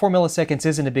 milliseconds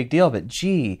isn't a big deal, but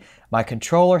gee, my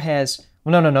controller has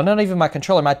no, not even my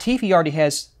controller. My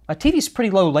TV's pretty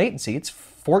low latency. It's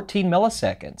 14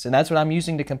 milliseconds, and that's what I'm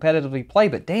using to competitively play.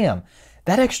 But damn,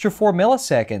 that extra 4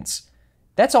 milliseconds,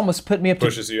 that's almost put me up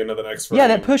pushes you into the next frame. Yeah,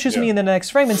 that pushes me in the next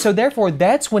frame. And so therefore,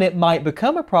 that's when it might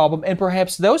become a problem. And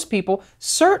perhaps those people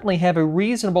certainly have a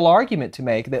reasonable argument to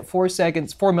make that 4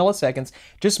 milliseconds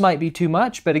just might be too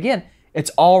much. But again, it's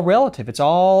all relative. It's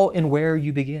all in where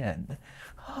you begin.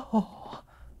 Oh.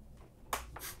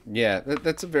 Yeah,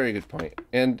 that's a very good point.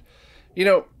 And,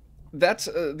 that's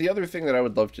the other thing that I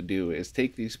would love to do is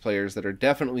take these players that are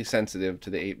definitely sensitive to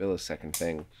the 8 millisecond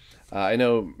thing. I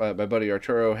know my buddy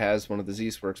Arturo has one of the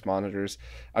ZSWorks monitors.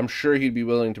 I'm sure he'd be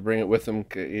willing to bring it with him.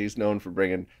 He's known for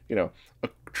bringing, a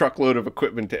truckload of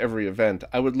equipment to every event.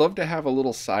 I would love to have a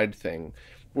little side thing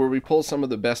where we pull some of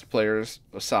the best players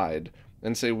aside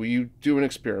and say, will you do an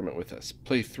experiment with us?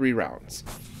 Play 3 rounds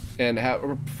and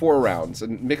have 4 rounds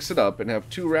and mix it up and have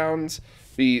 2 rounds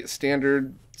be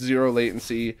standard 0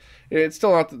 latency. It's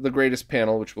still not the greatest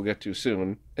panel, which we'll get to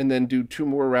soon, and then do 2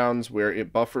 more rounds where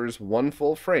it buffers 1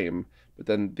 full frame, but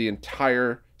then the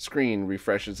entire screen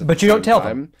refreshes at But the you same don't tell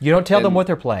time. them. You don't tell them And what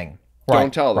they're playing.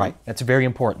 Don't tell them. Right. That's very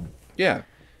important. Yeah.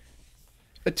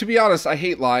 To be honest, I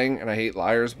hate lying and I hate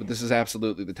liars, but this is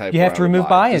absolutely the type You where have to I would remove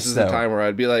lie. bias, This is though. the time where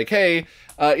I'd be like, hey,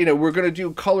 we're going to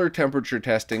do color temperature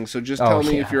testing, so just tell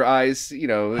me if your eyes, I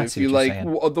if see you what like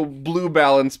you're saying. the blue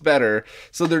balance better.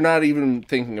 So they're not even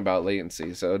thinking about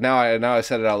latency. So now I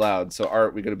said it out loud. So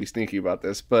Art, we got to be sneaky about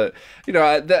this. But,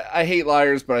 I hate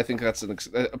liars, but I think that's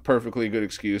a perfectly good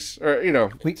excuse, or, to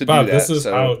Bob, do that. this is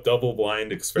how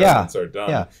double-blind experiments are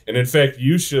done. Yeah. And in fact,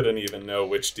 you shouldn't even know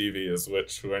which DV is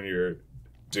which when you're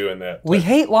doing that. We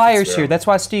hate liars here. That's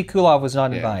why Steve Kulov was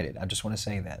not invited. I just want to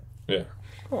say that. Yeah.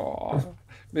 Aw,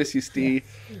 miss you, Steve.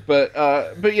 But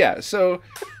yeah. So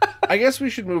I guess we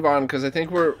should move on because I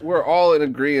think we're all in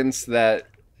agreement that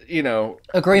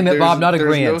Agreement, Bob, not there's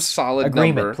agreement. no solid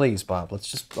agreement, number. please, Bob.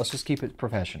 Let's just keep it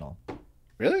professional.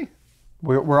 Really?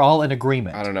 We're all in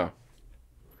agreement. I don't know.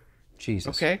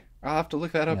 Jesus. Okay, I'll have to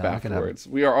look that up Yeah, look it up. afterwards.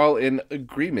 We are all in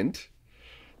agreement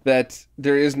that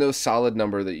there is no solid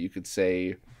number that you could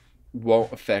say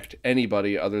won't affect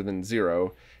anybody other than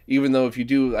 0. Even though if you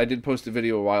do, I did post a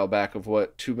video a while back of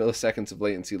what 2 milliseconds of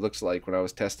latency looks like when I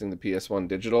was testing the PS1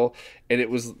 digital, and it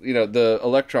was, the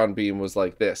electron beam was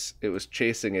like this. It was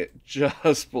chasing it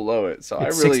just below it. So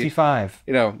It's I really, 65.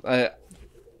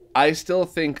 I still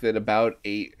think that about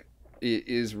 8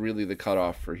 is really the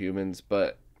cutoff for humans,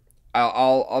 but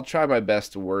I'll try my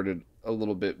best to word it a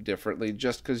little bit differently,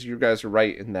 just because you guys are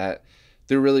right in that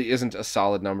there really isn't a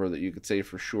solid number that you could say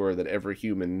for sure that every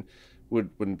human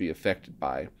wouldn't be affected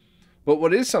by. But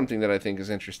what is something that I think is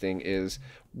interesting is,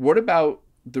 what about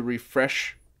the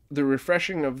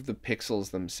refreshing of the pixels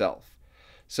themselves?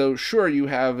 So sure, you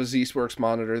have a ZSWorks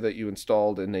monitor that you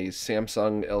installed in a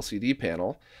Samsung LCD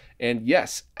panel, and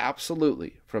yes,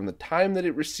 absolutely, from the time that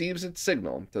it receives its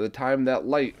signal to the time that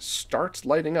light starts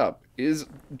lighting up is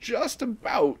just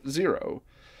about 0.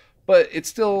 But it's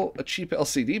still a cheap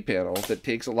LCD panel that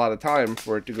takes a lot of time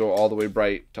for it to go all the way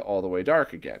bright to all the way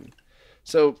dark again.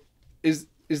 So is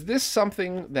this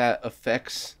something that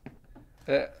affects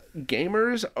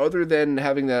gamers other than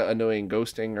having that annoying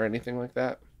ghosting or anything like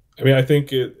that? I mean, I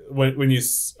think when you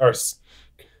are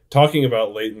talking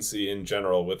about latency in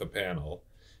general with a panel,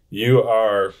 you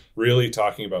are really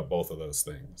talking about both of those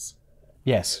things.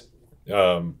 Yes.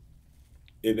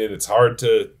 It's hard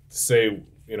to say,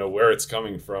 where it's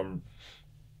coming from,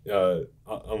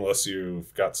 unless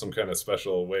you've got some kind of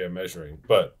special way of measuring.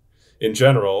 But in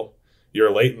general,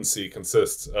 your latency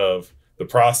consists of the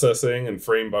processing and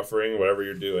frame buffering, whatever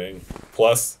you're doing,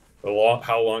 plus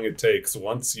how long it takes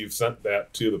once you've sent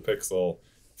that to the pixel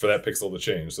for that pixel to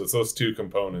change. So it's those two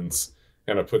components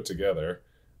kind of put together.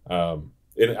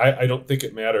 And I don't think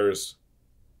it matters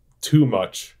too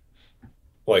much.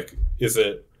 Like, is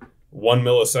it 1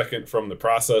 millisecond from the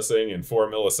processing and 4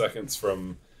 milliseconds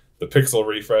from the pixel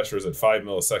refresh, or is it 5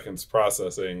 milliseconds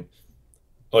processing?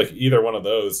 Like, either one of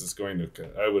those is going to,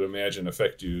 I would imagine,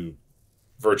 affect you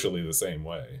virtually the same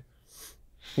way.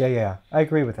 Yeah. I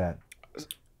agree with that.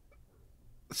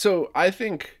 So I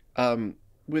think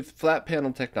with flat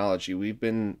panel technology, we've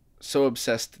been so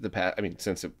obsessed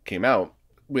since it came out,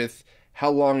 with how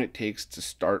long it takes to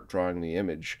start drawing the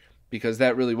image, because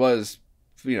that really was,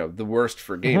 the worst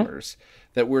for gamers,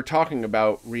 that we're talking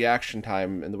about reaction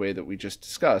time in the way that we just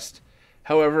discussed.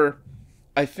 However,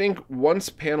 I think once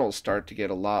panels start to get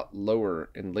a lot lower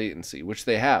in latency, which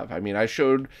they have. I mean, I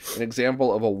showed an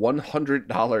example of a $100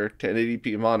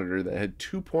 1080p monitor that had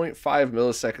 2.5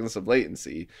 milliseconds of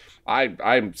latency.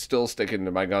 I'm still sticking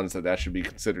to my guns that should be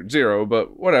considered 0,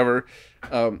 but whatever.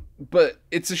 But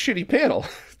it's a shitty panel,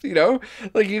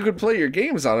 Like, you could play your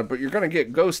games on it, but you're going to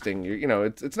get ghosting.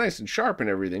 It's nice and sharp and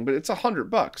everything, but it's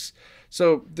 $100.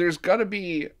 So there's got to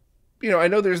be... I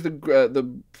know there's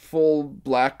the full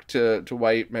black to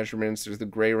white measurements, there's the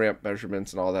gray ramp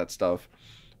measurements and all that stuff,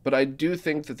 but I do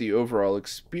think that the overall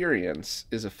experience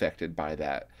is affected by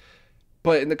that.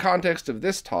 But in the context of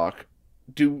this talk,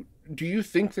 do you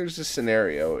think there's a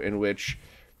scenario in which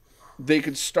they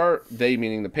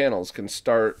meaning the panels, can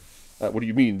start... what do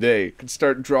you mean they? Can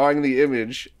start drawing the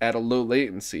image at a low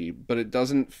latency, but it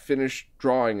doesn't finish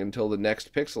drawing until the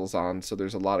next pixel's on, so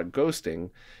there's a lot of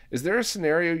ghosting. Is there a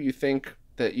scenario you think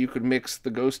that you could mix the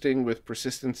ghosting with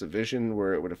persistence of vision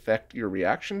where it would affect your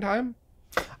reaction time?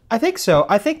 I think so.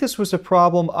 I think this was a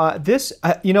problem.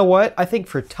 You know what? I think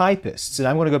for typists, and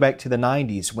I'm going to go back to the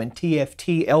 90s when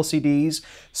TFT LCDs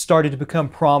started to become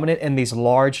prominent in these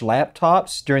large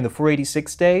laptops during the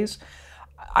 486 days,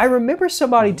 I remember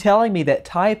somebody telling me that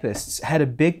typists had a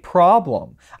big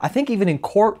problem. I think even in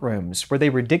courtrooms where they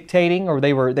were dictating or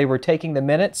they were taking the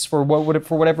minutes for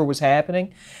whatever was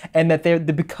happening, and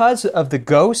that because of the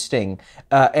ghosting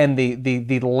and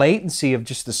the latency of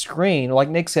just the screen, like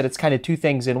Nick said, it's kind of two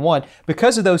things in one.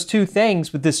 Because of those two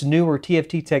things with this newer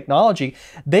TFT technology,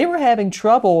 they were having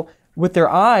trouble with their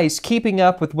eyes keeping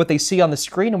up with what they see on the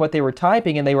screen and what they were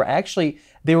typing, and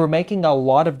they were making a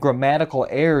lot of grammatical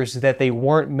errors that they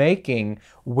weren't making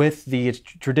with the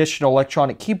traditional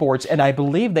electronic keyboards, and I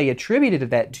believe they attributed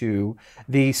that to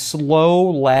the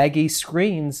slow, laggy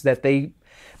screens that they...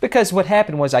 Because what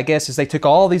happened was, I guess, is they took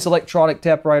all these electronic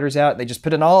typewriters out, they just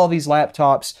put in all these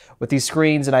laptops with these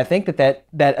screens, and I think that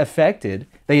affected,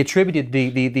 they attributed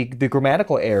the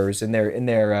grammatical errors in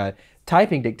their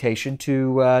typing dictation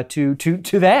to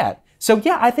that. So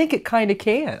yeah, I think it kind of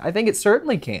can. I think it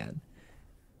certainly can.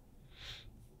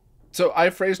 So I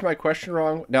phrased my question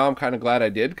wrong. Now I'm kind of glad I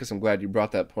did, because I'm glad you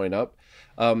brought that point up.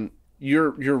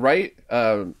 You're right.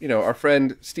 Our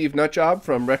friend Steve Nutjob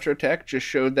from RetroTech just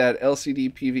showed that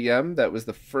LCD PVM. That was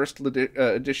the first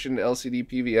edition LCD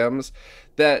PVMs.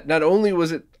 That not only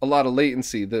was it a lot of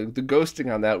latency, the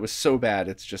ghosting on that was so bad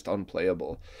it's just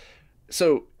unplayable.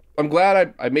 So I'm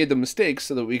glad I made the mistake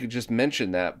so that we could just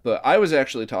mention that, but I was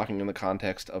actually talking in the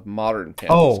context of modern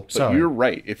panels. Oh, sorry. But you're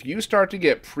right. If you start to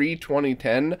get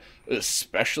pre-2010,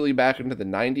 especially back into the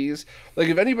 90s, like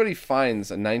if anybody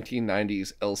finds a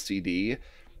 1990s LCD,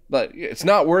 but it's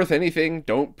not worth anything,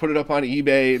 don't put it up on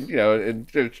eBay, and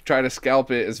try to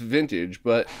scalp it as vintage,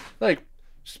 but like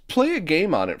just play a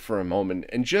game on it for a moment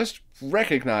and just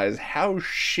recognize how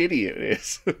shitty it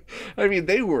is. I mean,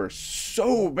 they were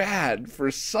so bad for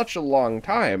such a long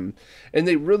time, and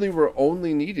they really were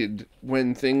only needed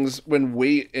when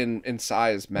weight and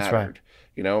size mattered.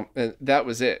 That's right. And that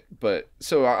was it. But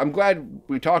so I'm glad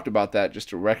we talked about that, just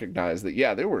to recognize that,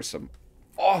 yeah, there were some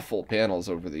awful panels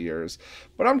over the years,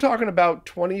 but I'm talking about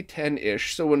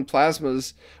 2010-ish. So when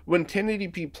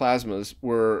 1080p plasmas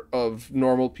were of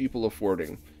normal people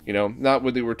affording, not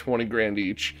when they were 20 grand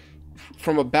each.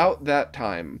 From about that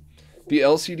time, the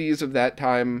LCDs of that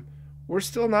time were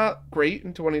still not great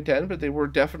in 2010, but they were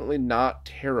definitely not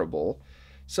terrible.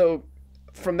 So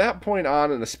from that point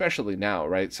on, and especially now,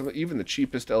 right? So even the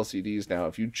cheapest LCDs now,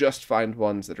 if you just find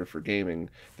ones that are for gaming,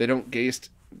 they don't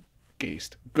ghost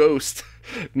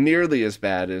nearly as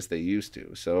bad as they used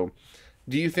to. So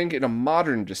do you think in a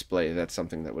modern display that's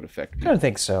something that would affect people? I don't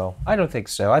think so. I don't think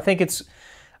it's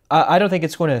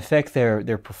going to affect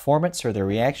their performance or their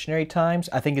reactionary times.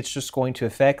 I think it's just going to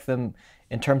affect them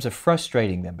in terms of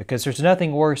frustrating them, because there's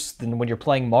nothing worse than when you're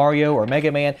playing Mario or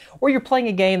Mega Man, or you're playing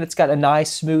a game that's got a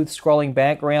nice, smooth, scrolling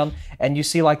background, and you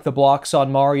see like the blocks on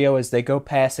Mario as they go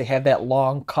past, they have that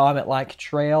long comet-like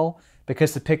trail,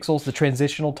 because the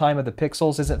transitional time of the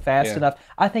pixels isn't fast enough.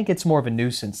 I think it's more of a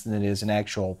nuisance than it is an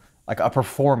actual, like a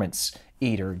performance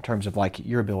eater in terms of like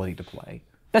your ability to play.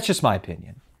 That's just my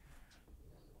opinion.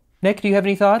 Nick, do you have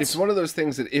any thoughts? It's one of those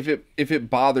things that if it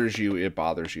bothers you, it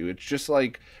bothers you. It's just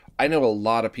like, I know a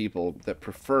lot of people that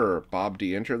prefer Bob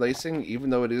deinterlacing, even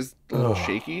though it is a little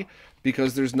shaky,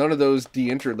 because there's none of those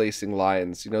deinterlacing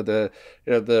lines. The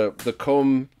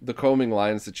combing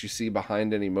lines that you see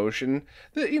behind any motion.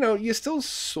 That you still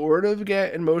sort of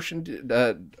get in motion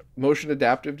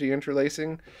adaptive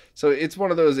deinterlacing. So it's one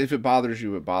of those, if it bothers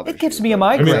you, it bothers you. It gives me a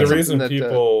migraine. I mean,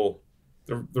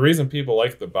 the reason people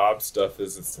like the Bob stuff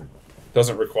is it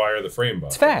doesn't require the frame buffer.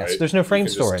 It's fast. Right? There's no frame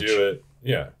storage. Just do it.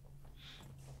 Yeah.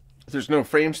 There's no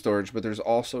frame storage, but there's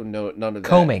also none of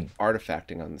combing. That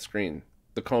artifacting on the screen.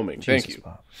 The combing. Jesus, Thank you.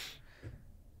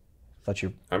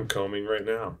 Bob. I'm combing right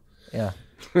now. Yeah.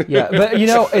 Yeah, but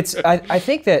it's I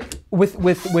think that with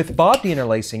Bob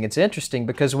deinterlacing, it's interesting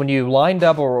because when you line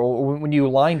double or when you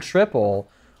line triple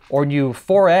or you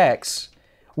 4x,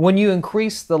 when you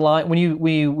increase the line, when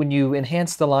you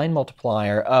enhance the line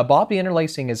multiplier, Bob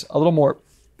deinterlacing is a little more,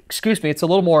 it's a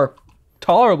little more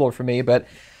tolerable for me, but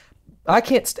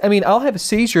I'll have a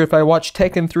seizure if I watch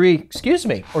Tekken 3,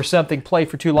 or something play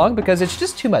for too long because it's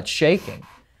just too much shaking.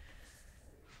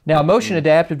 Now, motion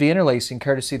adaptive deinterlacing,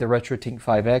 courtesy of the RetroTink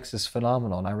 5X, is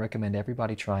phenomenal, and I recommend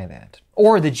everybody try that.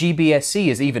 Or the GBSC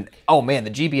is even, the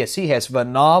GBSC has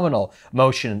phenomenal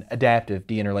motion adaptive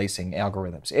deinterlacing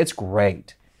algorithms. It's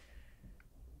great.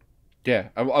 Yeah,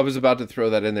 I was about to throw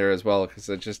that in there as well, because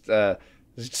it just,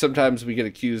 sometimes we get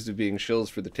accused of being shills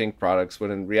for the Tink products,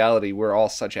 when in reality, we're all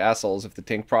such assholes. If the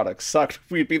Tink products sucked,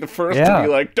 we'd be the first to be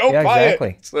like, don't buy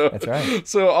it. So, that's right.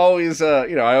 So always,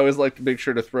 I always like to make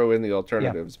sure to throw in the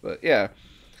alternatives, but yeah.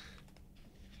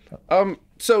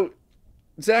 So,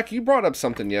 Zach, you brought up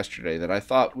something yesterday that I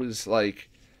thought was like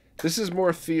This is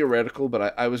more theoretical,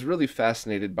 but I was really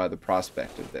fascinated by the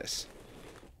prospect of this.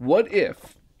 What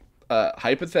if,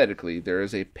 hypothetically, there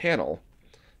is a panel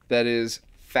that is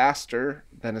faster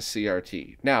than a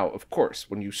CRT? Now, of course,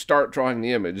 when you start drawing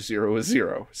the image, 0 is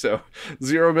 0. So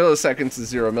 0 milliseconds is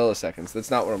 0 milliseconds.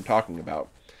 That's not what I'm talking about.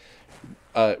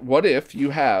 What if you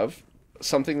have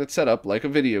something that's set up like a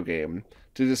video game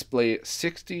to display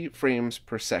 60 frames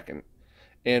per second?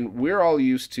 And we're all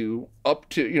used to up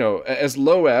to, as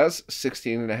low as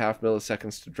 16.5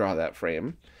 milliseconds to draw that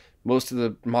frame. Most of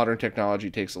the modern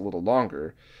technology takes a little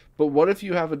longer. But what if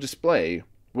you have a display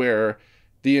where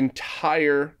the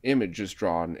entire image is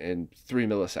drawn in 3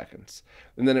 milliseconds,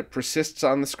 and then it persists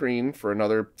on the screen for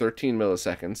another 13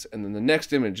 milliseconds, and then the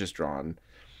next image is drawn?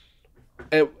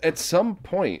 At some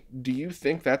point, do you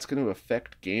think that's going to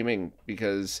affect gaming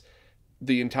because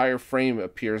the entire frame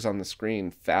appears on the screen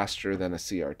faster than a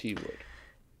CRT would?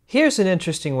 Here's an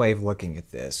interesting way of looking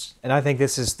at this, and I think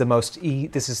this is the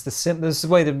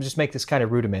way to just make this kind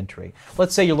of rudimentary.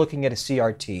 Let's say you're looking at a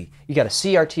CRT. You got a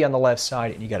CRT on the left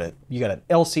side, and you got an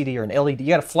LCD or an LED. You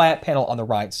got a flat panel on the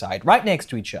right side, right next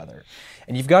to each other,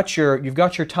 and you've got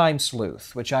your time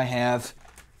sleuth, which I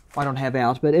don't have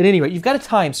out, but at any rate, you've got a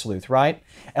time sleuth, right?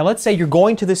 And let's say you're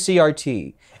going to the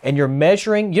CRT and you're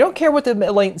measuring. You don't care what the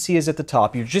latency is at the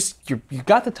top. You've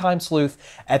got the time sleuth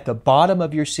at the bottom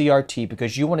of your CRT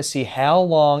because you want to see how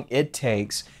long it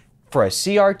takes for a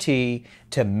CRT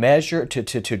to measure,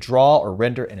 to draw or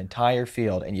render an entire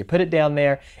field. And you put it down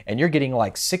there and you're getting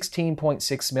like 16.6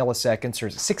 milliseconds or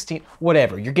 16,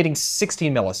 whatever. You're getting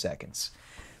 16 milliseconds.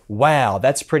 Wow,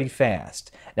 that's pretty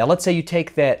fast. Now let's say you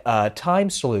take that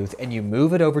time sleuth and you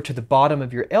move it over to the bottom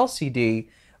of your LCD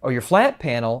or your flat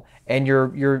panel, and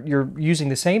you're using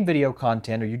the same video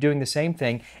content, or you're doing the same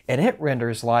thing, and it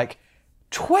renders like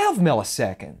 12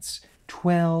 milliseconds.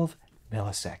 12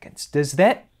 milliseconds. Does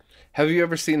that... Have you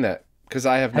ever seen that? Because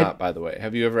I have not, by the way.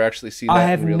 Have you ever actually seen that I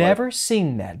have in real never life?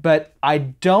 seen that, but I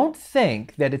don't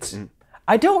think that it's...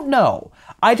 I don't know.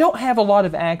 I don't have a lot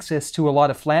of access to a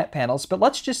lot of flat panels, but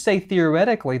let's just say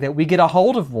theoretically that we get a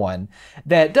hold of one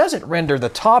that doesn't render the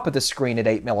top of the screen at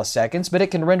 8 milliseconds, but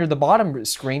it can render the bottom of the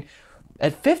screen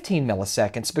at 15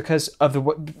 milliseconds because of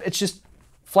it's just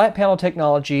flat panel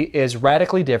technology is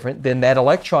radically different than that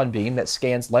electron beam that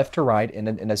scans left to right in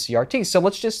a CRT. So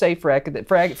let's just say for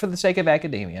the sake of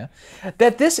academia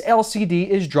that this LCD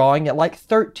is drawing at like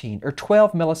 13 or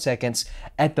 12 milliseconds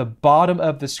at the bottom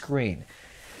of the screen.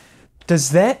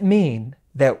 Does that mean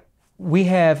that we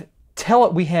have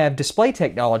display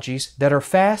technologies that are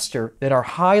faster, that are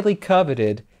highly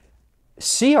coveted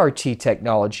CRT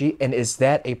technology, and is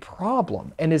that a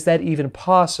problem? And is that even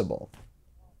possible?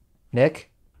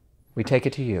 Nick, we take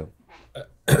it to you.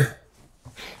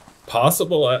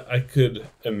 Possible, I could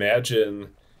imagine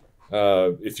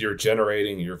if you're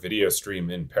generating your video stream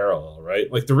in parallel, right?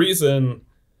 Like the reason,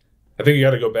 I think you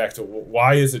got to go back to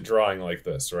why is it drawing like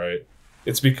this, right?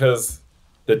 It's because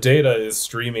the data is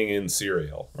streaming in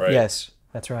serial, right? Yes,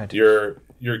 that's right. You're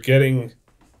getting,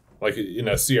 like in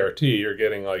a CRT, you're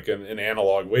getting like an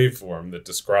analog waveform that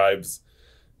describes,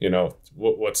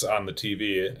 what's on the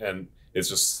TV, and it's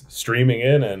just streaming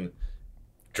in and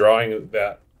drawing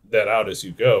that out as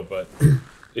you go. But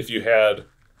if you had,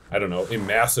 I don't know, a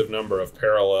massive number of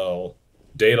parallel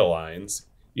data lines,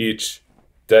 each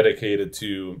dedicated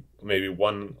to maybe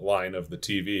one line of the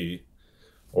TV,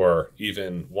 or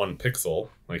even one pixel,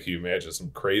 like you imagine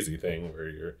some crazy thing where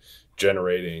you're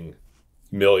generating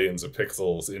millions of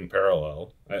pixels in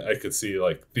parallel. I could see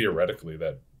like theoretically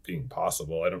that being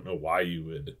possible. I don't know why you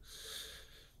would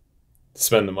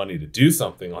spend the money to do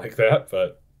something like that,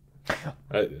 but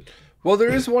well,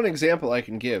 there is one example I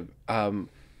can give.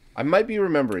 I might be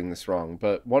remembering this wrong,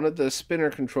 but one of the spinner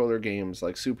controller games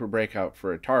like Super Breakout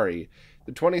for Atari,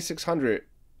 the 2600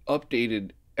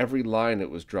 updated every line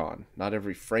it was drawn, not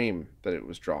every frame that it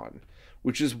was drawn,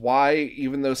 which is why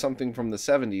even though something from the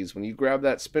 70s, when you grab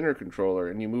that spinner controller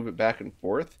and you move it back and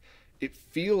forth, it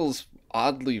feels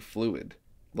oddly fluid,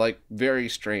 like very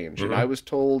strange. Mm-hmm. And I was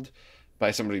told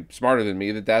by somebody smarter than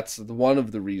me that that's one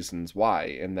of the reasons why,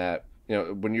 and that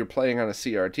when you're playing on a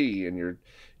CRT and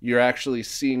you're actually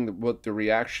seeing what the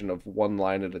reaction of one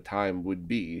line at a time would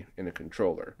be in a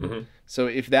controller. Mm-hmm. So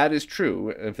if that is true,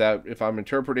 if I'm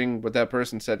interpreting what that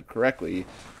person said correctly,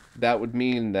 that would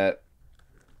mean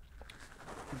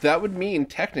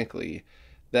technically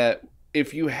that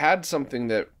if you had something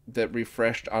that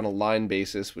refreshed on a line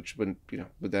basis, which would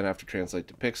then have to translate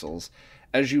to pixels,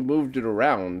 as you moved it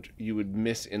around, you would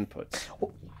miss inputs.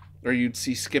 Or you'd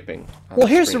see skipping. Well,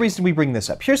 here's the reason we bring this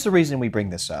up.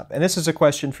 And this is a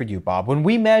question for you, Bob. When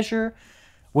we measure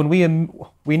when we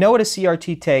know what a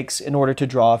CRT takes in order to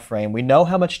draw a frame, we know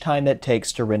how much time that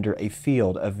takes to render a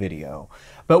field of video.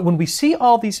 But when we see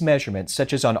all these measurements,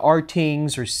 such as on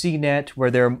RTings or CNET,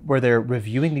 where they're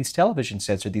reviewing these television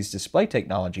sets or these display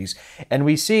technologies, and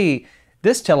we see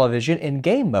this television in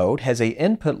game mode has an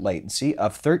input latency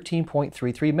of 13.33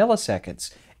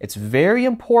 milliseconds. It's very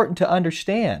important to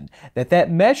understand that that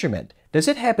measurement, does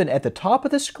it happen at the top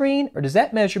of the screen, or does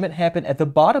that measurement happen at the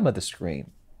bottom of the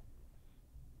screen?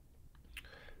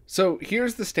 So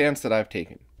here's the stance that I've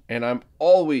taken, and I'm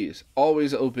always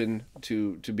open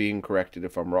to being corrected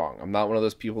if I'm wrong. I'm not one of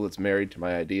those people that's married to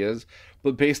my ideas,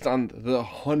 but based on the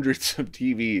hundreds of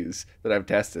TVs that I've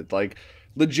tested, like,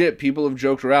 legit, people have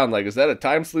joked around, like, is that a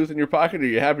time sleuth in your pocket, or are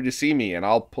you happy to see me? And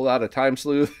I'll pull out a time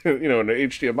sleuth, you know, an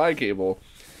HDMI cable.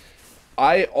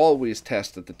 I always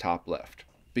test at the top left,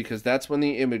 because that's when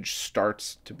the image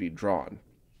starts to be drawn.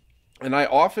 And I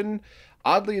often,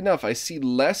 oddly enough, I see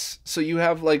less. So you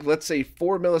have, like, let's say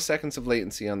 4 milliseconds of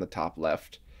latency on the top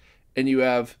left, and you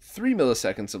have 3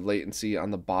 milliseconds of latency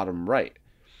on the bottom right.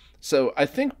 So I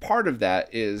think part of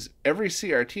that is every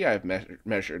CRT I've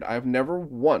measured, I've never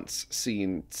once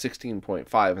seen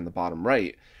 16.5 in the bottom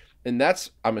right. And that's,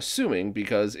 I'm assuming,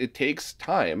 because it takes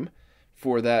time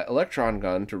for that electron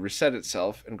gun to reset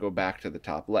itself and go back to the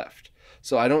top left.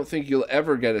 So I don't think you'll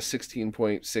ever get a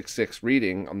 16.66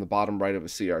 reading on the bottom right of a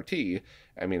CRT.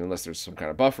 I mean, unless there's some kind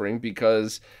of buffering,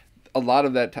 because a lot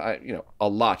of that time, you know, a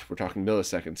lot, we're talking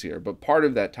milliseconds here, but part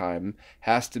of that time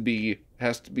has to be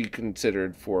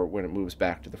considered for when it moves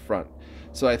back to the front.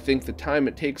 So I think the time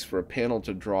it takes for a panel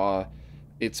to draw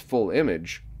its full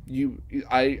image,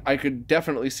 I could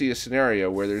definitely see a scenario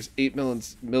where there's 8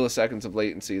 milliseconds of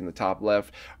latency in the top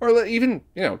left, or even,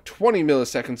 you know, 20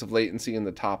 milliseconds of latency in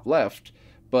the top left,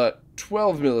 but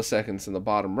 12 milliseconds in the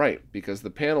bottom right, because the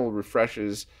panel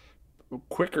refreshes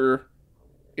quicker,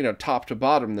 you know, top to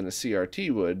bottom than a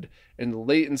CRT would, and the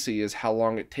latency is how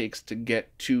long it takes to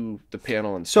get to the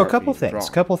panel and So start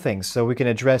a couple things, so we can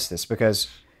address this, because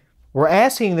we're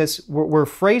asking this, we're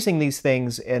phrasing these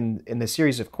things in the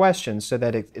series of questions so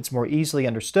that it's more easily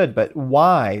understood. But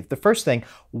why? The first thing,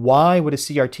 why would a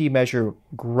CRT measure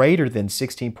greater than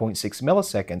 16.6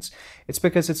 milliseconds? It's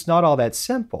because it's not all that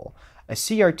simple. A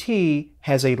CRT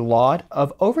has a lot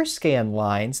of overscan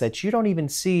lines that you don't even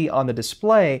see on the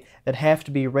display that have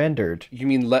to be rendered. You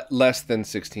mean less than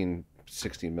 16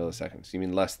 milliseconds? You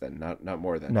mean less than, not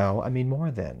more than? No, I mean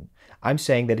more than. I'm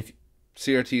saying that if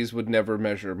CRTs would never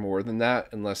measure more than that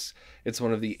unless it's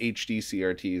one of the HD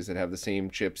CRTs that have the same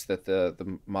chips that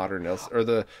the modern or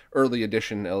the early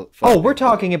edition. We're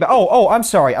talking about. I'm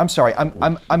sorry.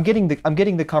 I'm getting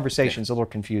the conversations a little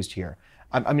confused here.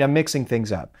 I'm mixing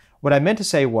things up. What I meant to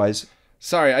say was.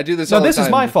 Sorry, I do this all the time. No, this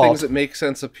is my fault. Things that make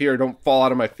sense up here don't fall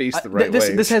out of my face the right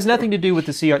way. This has nothing to do with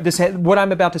the CRT. What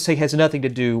I'm about to say has nothing to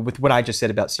do with what I just said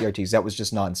about CRTs. That was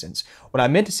just nonsense. What I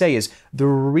meant to say is the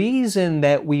reason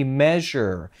that we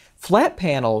measure flat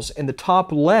panels in the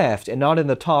top left and not in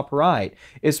the top right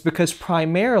is because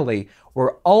primarily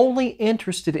we're only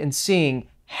interested in seeing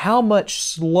how much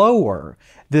slower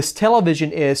this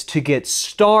television is to get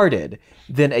started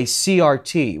than a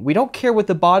CRT. We don't care what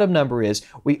the bottom number is.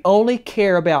 We only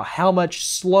care about how much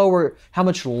slower, how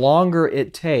much longer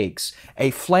it takes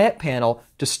a flat panel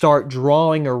to start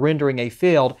drawing or rendering a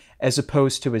field as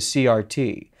opposed to a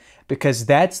CRT. Because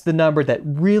that's the number that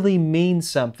really means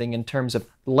something in terms of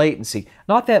latency.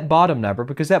 Not that bottom number,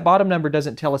 because that bottom number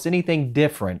doesn't tell us anything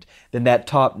different than that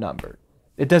top number.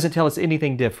 It doesn't tell us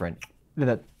anything different than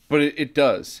that. But it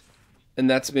does. And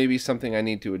that's maybe something I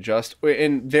need to adjust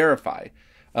and verify.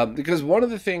 Because one of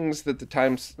the things that the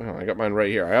times... Oh, I got mine right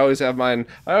here. I always have my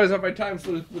time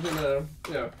sleuth within a...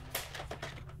 All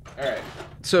right.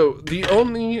 So the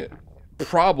only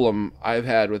problem I've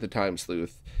had with the time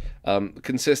sleuth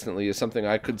consistently is something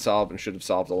I could solve and should have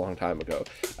solved a long time ago.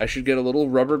 I should get a little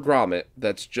rubber grommet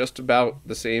that's just about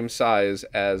the same size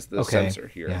as the sensor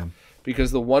here. Yeah.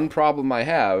 Because the one problem I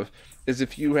have is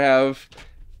if you have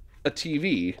a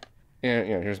TV... And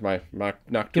here's my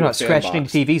Noctua. You're not scratching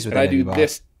TVs with that. I do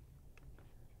this.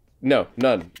 No,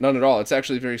 none at all. It's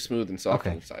actually very smooth and soft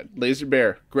inside. Laser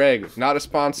Bear, Greg, not a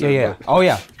sponsor. Yeah. Oh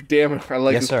yeah. Damn it, I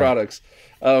like his products.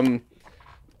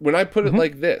 When I put it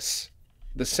like this,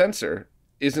 the sensor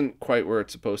isn't quite where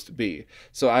it's supposed to be.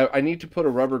 So I need to put a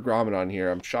rubber grommet on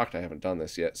here. I'm shocked I haven't done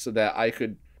this yet, so that I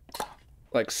could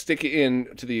like stick it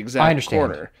in to the exact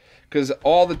corner. Because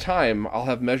all the time I'll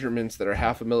have measurements that are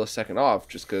half a millisecond off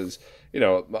just because,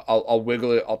 I'll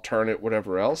wiggle it, I'll turn it,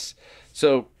 whatever else.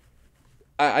 So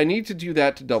I need to do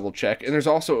that to double check. And there's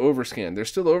also overscan. There's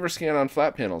still overscan on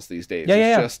flat panels these days.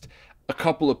 It's just a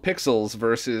couple of pixels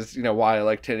versus, why I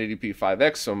like 1080p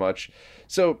 5x so much.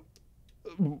 So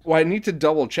I need to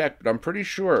double check, but I'm pretty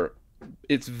sure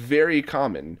it's very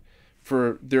common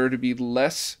for there to be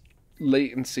less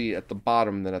latency at the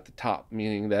bottom than at the top,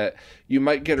 meaning that you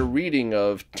might get a reading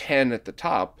of 10 at the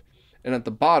top, and at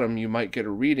the bottom you might get a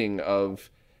reading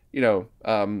of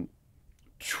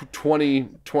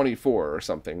 24 or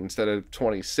something instead of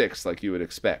 26 like you would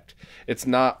expect. It's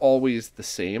not always the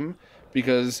same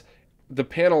because the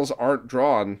panels aren't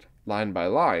drawn line by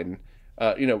line,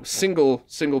 single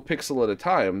pixel at a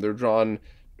time. They're drawn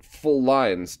full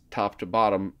lines top to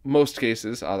bottom, most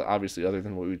cases, obviously, other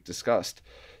than what we've discussed.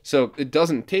 So it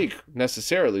doesn't take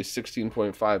necessarily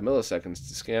 16.5 milliseconds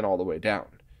to scan all the way down.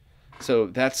 So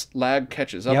that's lag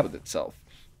catches up with itself.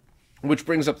 Which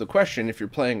brings up the question, if you're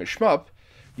playing a shmup,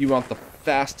 you want the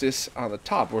fastest on the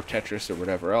top, or Tetris or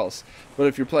whatever else. But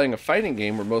if you're playing a fighting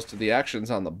game where most of the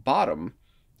action's on the bottom,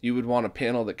 you would want a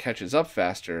panel that catches up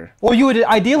faster. Well, you would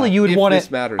ideally you would want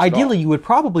it. Ideally, you would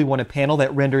probably want a panel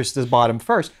that renders the bottom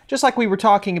first, just like we were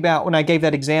talking about when I gave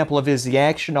that example of is the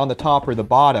action on the top or the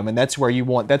bottom, and that's where you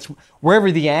want. That's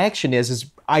wherever the action is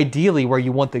ideally where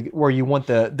you want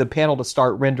the panel to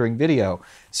start rendering video.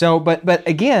 So, but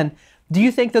again, do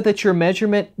you think that your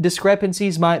measurement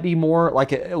discrepancies might be more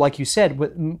like you said?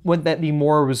 Wouldn't that be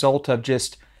more a result of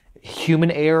just human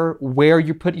error where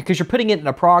you're putting, because you're putting it in an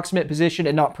approximate position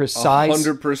and not precise?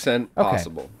 100%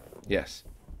 possible. Okay. Yes.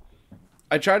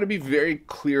 I try to be very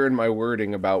clear in my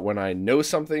wording about when I know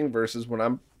something versus when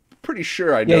I'm pretty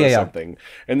sure I know something.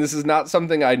 And this is not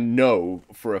something I know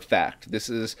for a fact. This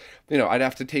is, I'd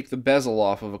have to take the bezel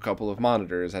off of a couple of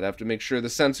monitors. I'd have to make sure the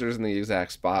sensor's in the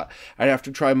exact spot. I'd have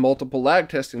to try multiple lag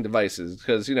testing devices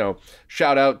because,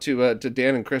 shout out to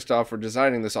Dan and Christoph for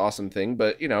designing this awesome thing.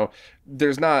 But,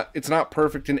 it's not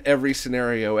perfect in every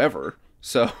scenario ever.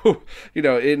 So,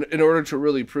 in order to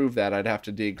really prove that, I'd have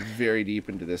to dig very deep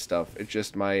into this stuff. It's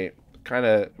just my kind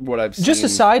of what I've seen. Just a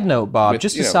side note, Bob.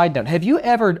 Just a side note. Have you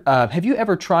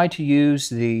ever tried to use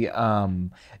the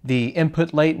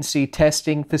input latency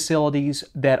testing facilities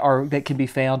that can be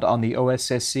found on the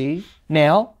OSSC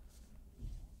now?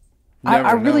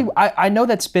 I know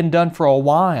that's been done for a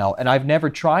while, and I've never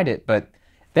tried it, but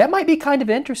that might be kind of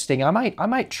interesting. I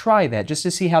might try that just to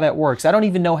see how that works. I don't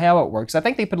even know how it works. I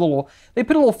think they put a little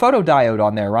photodiode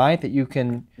on there, right? That you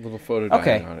can little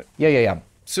photodiode on it. Yeah.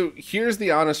 So here's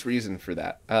the honest reason for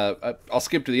that. I'll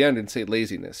skip to the end and say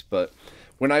laziness, but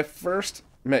when I first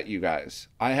met you guys,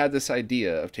 I had this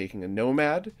idea of taking a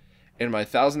Nomad and my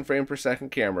 1,000 frame per second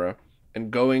camera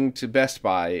and going to Best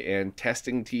Buy and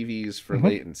testing TVs for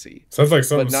latency. Sounds like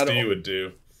something Steve would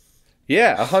do.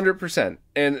 Yeah, 100%.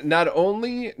 And not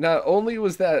only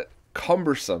was that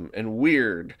cumbersome and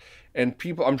weird, and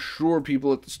I'm sure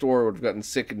people at the store would have gotten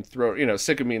sick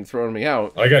of me and thrown me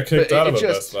out. I got kicked out of a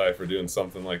Best Buy for doing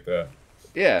something like that.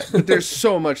 Yeah, but there's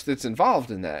so much that's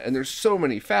involved in that, and there's so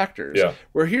many factors. Yeah.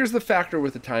 Where here's the factor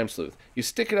with the time sleuth. You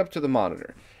stick it up to the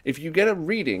monitor. If you get a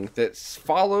reading that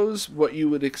follows what you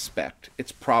would expect,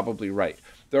 it's probably right.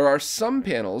 There are some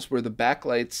panels where the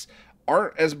backlights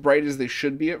aren't as bright as they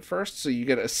should be at first, so you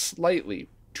get a slightly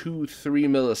 2-3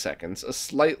 milliseconds, a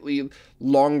slightly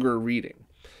longer reading.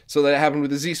 So that happened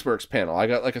with the Z-Sparks panel. I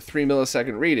got like a 3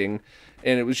 millisecond reading,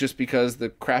 and it was just because the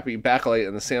crappy backlight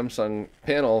in the Samsung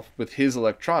panel with his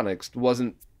electronics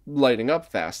wasn't lighting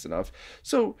up fast enough.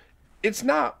 So it's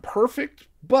not perfect,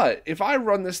 but if I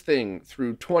run this thing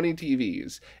through 20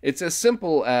 TVs, it's as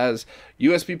simple as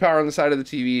USB power on the side of the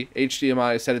TV,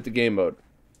 HDMI, set it to game mode.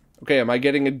 Okay, am I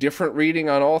getting a different reading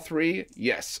on all three?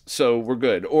 Yes, so we're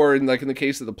good. Or in the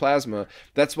case of the plasma,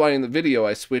 that's why in the video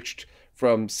I switched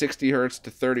from 60 hertz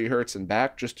to 30 hertz and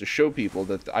back just to show people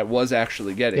that I was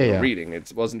actually getting a reading.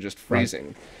 It wasn't just freezing.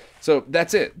 Right. So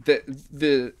that's it.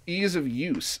 The ease of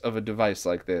use of a device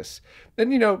like this.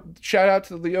 And, shout out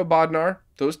to Leo Bodnar.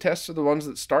 Those tests are the ones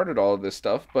that started all of this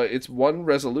stuff, but it's one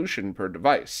resolution per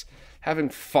device. Having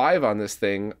 5 on this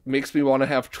thing makes me want to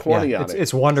have 20 on it.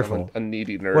 It's wonderful. I'm a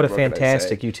needy nerd. What a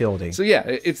fantastic utility. So yeah,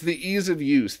 it's the ease of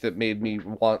use that made me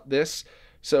want this.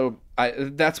 So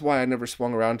that's why I never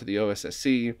swung around to the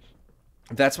OSSC.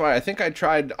 That's why I think I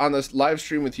tried on this live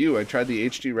stream with you. I tried the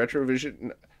HD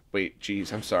Retrovision. Wait,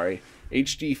 geez, I'm sorry.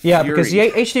 HD Fury. Yeah, because the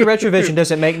HD Retrovision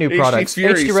doesn't make new products.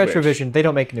 HD Retrovision, they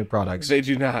don't make new products. They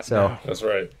do not. So no. That's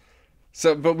right.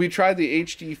 So, but we tried the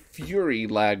HD Fury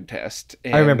lag test.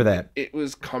 And I remember that. It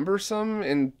was cumbersome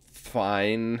and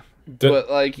fine.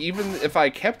 But even if I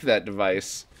kept that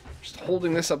device, just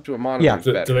holding this up to a monitor is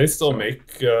better. Do they still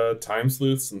make time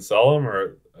sleuths and sell them,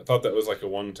 or I thought that was like a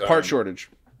one-time part shortage?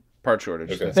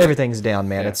 Okay. Everything's down,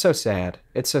 man. Yeah. It's so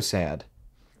sad.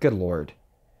 Good Lord.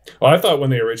 Well, I thought when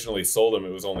they originally sold them,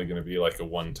 it was only going to be like a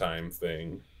one-time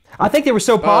thing. I think they were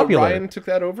so popular. Ryan took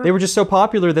that over? They were just so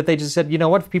popular that they just said, you know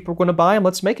what, if people are going to buy them,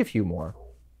 let's make a few more.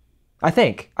 I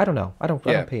think. I don't know. I don't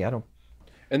pay. I don't.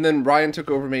 And then Ryan took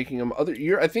over making them.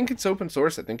 I think it's open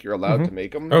source. I think you're allowed to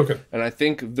make them. Okay. And I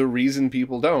think the reason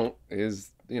people don't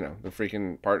is, the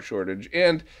freaking part shortage.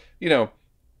 And,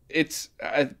 it's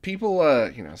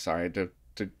people, sorry to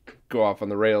go off on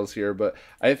the rails here, but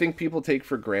I think people take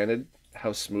for granted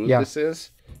how smooth this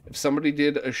is. If somebody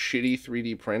did a shitty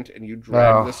 3D print and you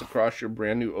dragged this across your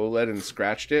brand new OLED and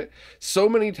scratched it, so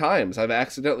many times I've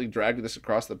accidentally dragged this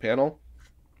across the panel,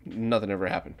 nothing ever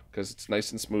happened because it's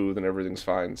nice and smooth and everything's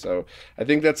fine. So I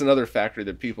think that's another factor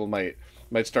that people might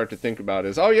start to think about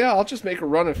is, oh yeah, I'll just make a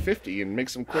run of 50 and make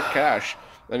some quick cash.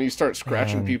 Then you start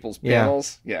scratching people's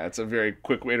panels. Yeah, it's a very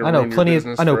quick way to ruin your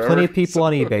business I know forever. plenty of people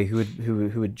on eBay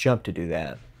who would jump to do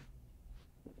that.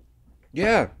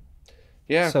 Yeah.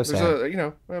 Yeah, So there's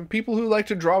sad. people who like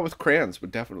to draw with crayons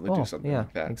would definitely do something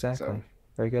like that. Exactly. So,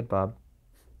 Very good, Bob.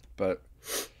 but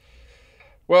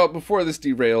well, before this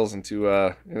derails into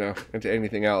into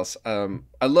anything else,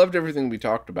 I loved everything we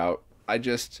talked about. I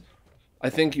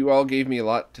think you all gave me a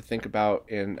lot to think about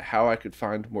in how I could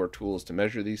find more tools to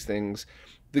measure these things.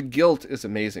 The GILT is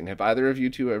amazing. Have either of you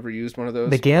two ever used one of those?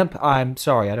 The GIMP? I'm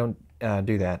sorry, I don't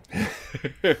do that.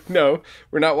 No,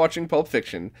 we're not watching Pulp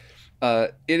Fiction.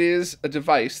 It is a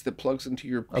device that plugs into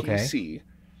your PC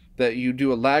that you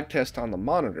do a lag test on the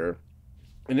monitor,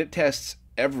 and it tests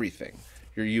everything.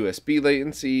 Your USB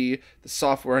latency, the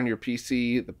software on your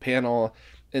PC, the panel,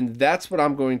 and that's what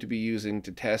I'm going to be using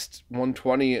to test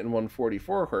 120 and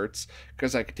 144 hertz,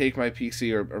 because I could take my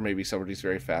PC or maybe somebody's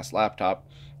very fast laptop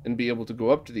and be able to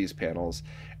go up to these panels.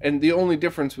 And the only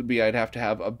difference would be I'd have to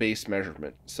have a base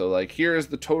measurement. So like, here is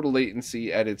the total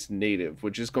latency at its native,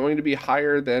 which is going to be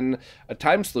higher than a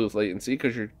time sleuth latency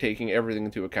because you're taking everything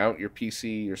into account, your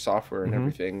PC, your software, and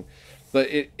everything. But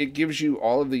it gives you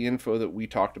all of the info that we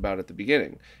talked about at the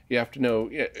beginning. You have to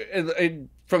know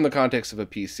from the context of a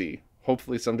PC.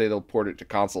 Hopefully someday they'll port it to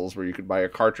consoles where you could buy a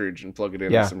cartridge and plug it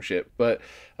in with some shit. But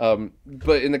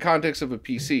in the context of a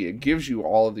PC, it gives you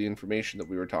all of the information that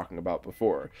we were talking about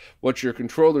before. What's your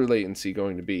controller latency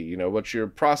going to be? What's your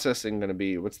processing going to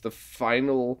be? What's the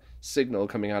final signal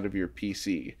coming out of your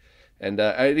PC? And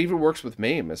it even works with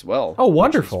MAME as well. Oh,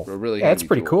 wonderful! That's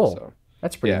pretty tool, cool. So.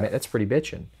 That's pretty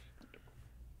bitchin'.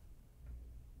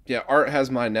 Yeah, Art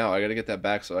has mine now. I got to get that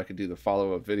back so I could do the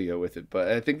follow-up video with it. But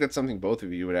I think that's something both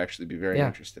of you would actually be very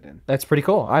interested in. That's pretty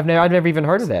cool. I've never even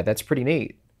heard of that. That's pretty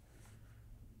neat.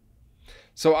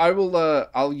 So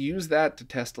I'll use that to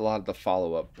test a lot of the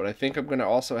follow-up. But I think I'm going to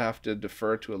also have to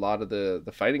defer to a lot of the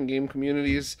fighting game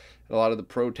communities, a lot of the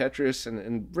Pro Tetris,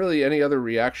 and really any other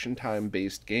reaction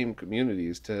time-based game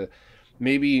communities to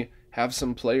maybe have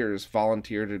some players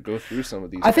volunteer to go through some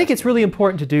of these. I think it's really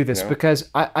important to do this because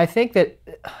I think that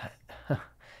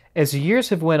as years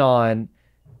have went on,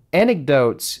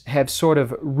 anecdotes have sort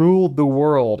of ruled the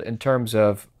world in terms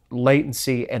of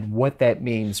latency and what that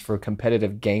means for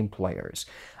competitive game players.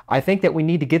 I think that we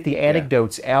need to get the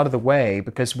anecdotes out of the way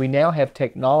because we now have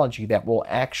technology that will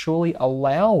actually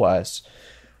allow us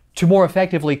to more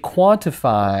effectively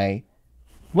quantify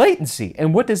latency.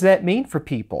 And what does that mean for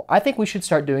people? I think we should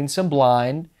start doing some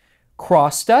blind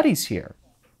cross studies here.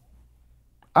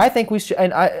 I think we should,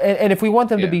 and if we want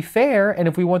them to be fair, and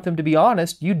if we want them to be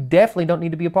honest, you definitely don't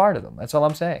need to be a part of them. That's all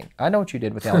I'm saying. I know what you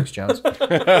did with Alex Jones.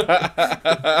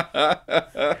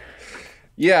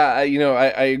 Yeah,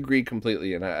 I agree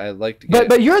completely, and I like to.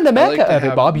 But you're in the mecca of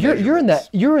it, Bob. You're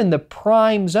in the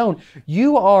prime zone.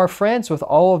 You are friends with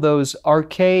all of those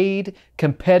arcade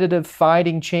competitive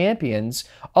fighting champions.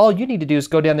 All you need to do is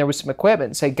go down there with some equipment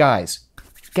and say, guys,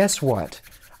 guess what?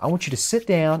 I want you to sit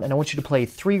down and I want you to play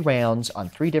 3 rounds on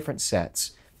 3 different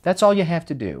sets. That's all you have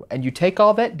to do. And you take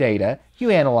all that data,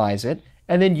 you analyze it,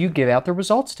 and then you give out the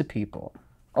results to people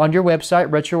on your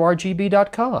website,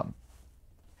 RetroRGB.com.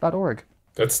 .org.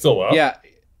 That's still up? Yeah.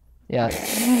 Yeah.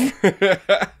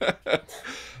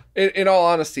 In all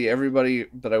honesty, everybody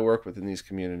that I work with in these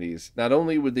communities, not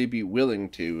only would they be willing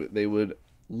to, they would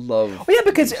love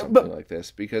because to do something like this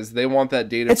because they want that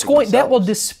data. That will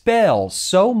dispel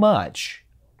so much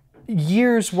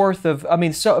years worth of. I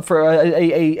mean, so for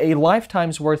a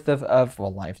lifetime's worth of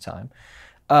lifetime,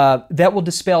 that will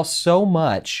dispel so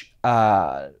much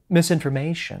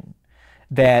misinformation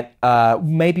that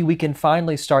maybe we can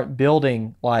finally start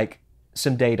building like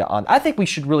some data on. I think we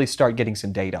should really start getting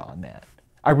some data on that.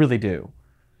 I really do.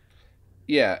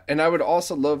 Yeah, and I would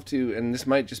also love to, and this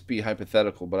might just be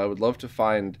hypothetical, but I would love to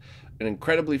find an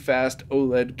incredibly fast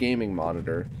OLED gaming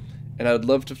monitor and I would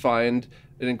love to find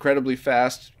an incredibly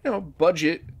fast,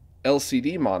 budget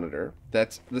LCD monitor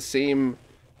that's the same,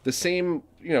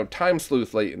 time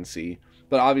sleuth latency,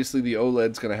 but obviously the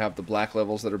OLED's going to have the black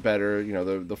levels that are better,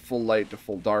 the full light to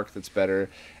full dark that's better.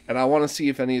 And I want to see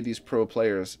if any of these pro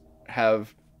players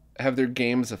have their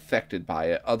games affected by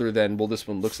it, other than, well, this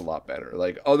one looks a lot better.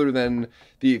 Like, other than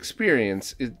the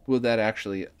experience, will that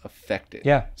actually affect it?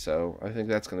 Yeah. So I think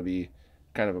that's going to be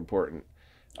kind of important.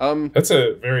 That's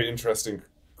a very interesting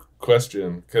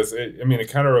question, because it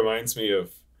kind of reminds me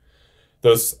of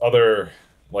those other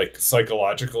like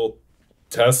psychological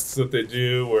tests that they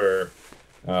do where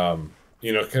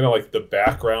kind of like the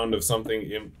background of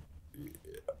something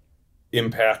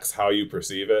impacts how you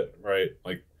perceive it, right?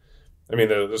 Like,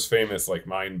 there's famous like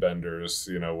mind benders,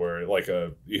 where like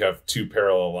you have two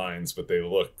parallel lines, but they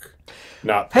look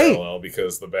not parallel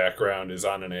because the background is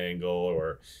on an angle,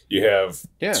 or you have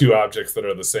two objects that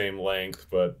are the same length,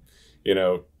 but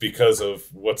because of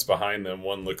what's behind them,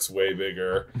 one looks way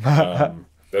bigger.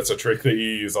 That's a trick that you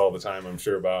use all the time, I'm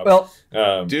sure, Bob. Well,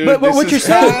 dude, but what you're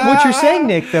saying,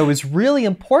 Nick, though, is really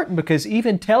important, because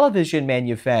even television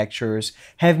manufacturers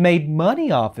have made money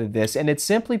off of this, and it's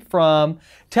simply from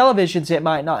televisions that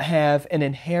might not have an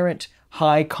inherent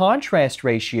high contrast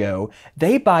ratio.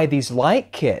 They buy these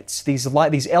light kits, these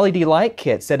LED light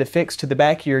kits that affix to the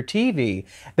back of your TV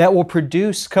that will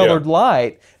produce colored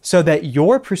light, so that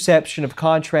your perception of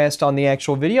contrast on the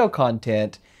actual video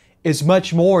content is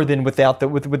much more than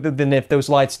than if those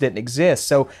lights didn't exist.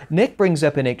 So Nick brings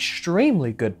up an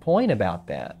extremely good point about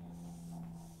that.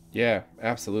 Yeah,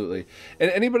 absolutely.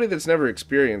 And anybody that's never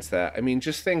experienced that,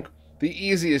 just think, the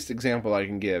easiest example I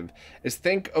can give is,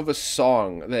 think of a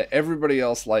song that everybody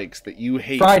else likes that you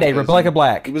hate. Friday, Rebecca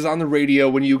Black. It was on the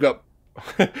radio when you got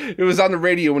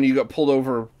pulled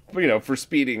over, for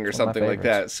speeding or something like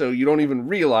that. So you don't even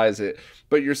realize it,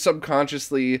 but you're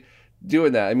subconsciously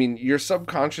doing that. Your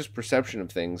subconscious perception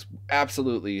of things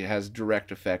absolutely has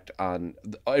direct effect on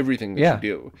everything that you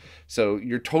do. So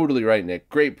you're totally right, Nick.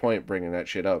 Great point bringing that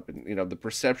shit up. And, the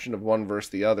perception of one versus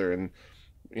the other. And,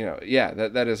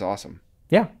 that is awesome.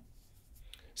 Yeah.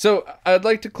 So I'd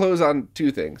like to close on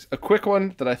two things. A quick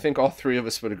one that I think all three of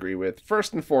us would agree with.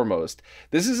 First and foremost,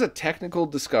 this is a technical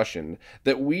discussion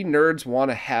that we nerds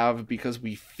want to have because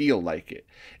we feel like it.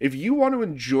 If you want to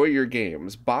enjoy your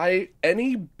games, buy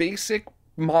any basic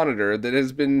monitor that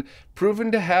has been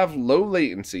proven to have low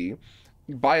latency,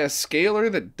 buy a scaler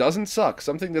that doesn't suck,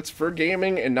 something that's for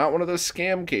gaming and not one of those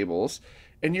scam cables,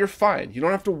 and you're fine. You don't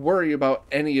have to worry about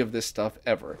any of this stuff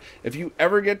ever. If you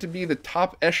ever get to be the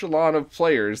top echelon of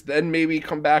players, then maybe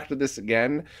come back to this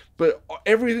again. But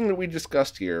everything that we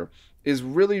discussed here is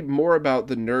really more about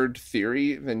the nerd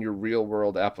theory than your real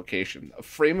world application. A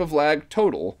frame of lag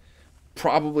total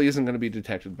probably isn't going to be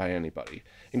detected by anybody,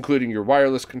 including your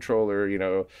wireless controller,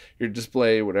 your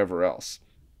display, whatever else.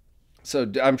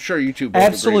 So I'm sure you two both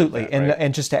absolutely agree with that, right?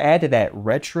 And just to add to that,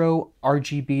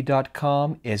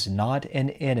 RetroRGB.com is not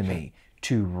an enemy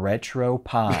to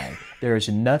RetroPie. There is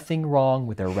nothing wrong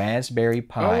with a Raspberry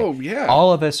Pi. Oh yeah.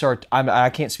 All of us are. I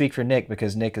can't speak for Nick,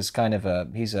 because Nick is kind of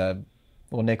Nick's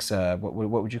what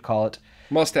would you call it?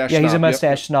 Mustache. Yeah, snob. He's a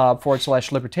mustache snob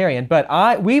 / libertarian.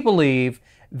 But we believe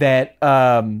that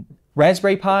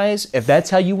Raspberry Pis, if that's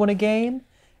how you want a game,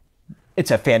 it's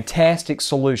a fantastic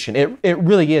solution. It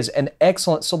really is an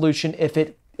excellent solution. If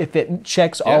it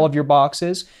checks all of your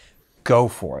boxes, go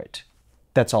for it.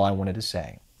 That's all I wanted to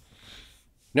say.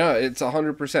 No, it's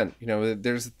 100%.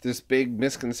 There's this big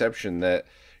misconception that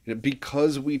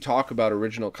because we talk about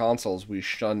original consoles, we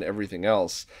shun everything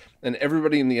else. And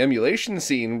everybody in the emulation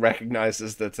scene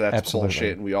recognizes that's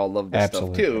bullshit, and we all love this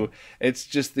stuff too. It's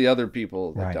just the other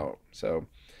people that don't. So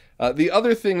the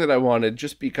other thing that I wanted,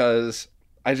 just because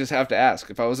I just have to ask,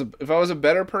 if I was a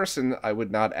better person, I would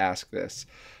not ask this.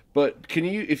 But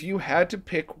if you had to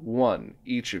pick one,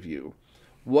 each of you,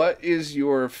 what is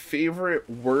your favorite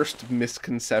worst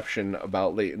misconception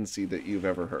about latency that you've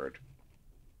ever heard?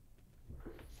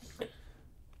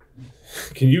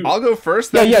 I'll go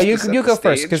first. Yeah, you go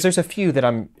first, because there's a few that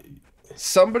I'm.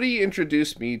 Somebody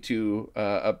introduced me to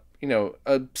a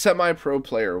semi-pro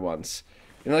player once.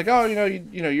 Like, oh,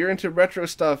 you're into retro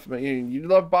stuff, but you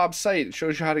love Bob's site. It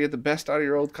shows you how to get the best out of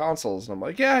your old consoles. And I'm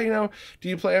like, yeah, do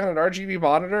you play on an RGB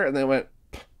monitor? And they went,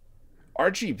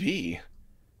 RGB?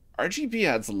 RGB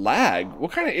adds lag.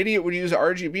 What kind of idiot would use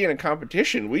RGB in a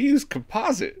competition? We use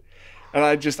composite. And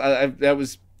I that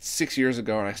was 6 years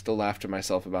ago, and I still laugh to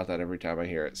myself about that every time I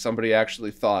hear it. Somebody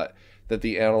actually thought that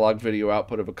the analog video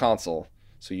output of a console,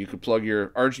 so you could plug your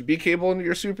RGB cable into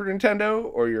your Super Nintendo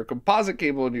or your composite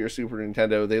cable into your Super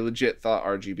Nintendo, they legit thought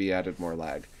RGB added more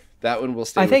lag. That one will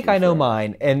stay. I with think you I know forever.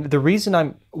 mine, and the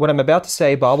reason what I'm about to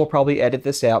say, Bob will probably edit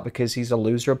this out because he's a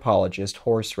loser apologist,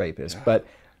 horse rapist. But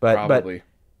Probably.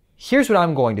 here's what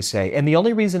I'm going to say, and the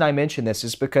only reason I mention this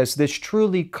is because this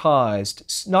truly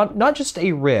caused not just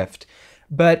a rift,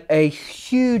 but a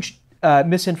huge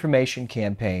misinformation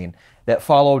campaign that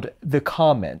followed the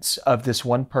comments of this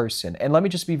one person. And let me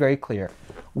just be very clear: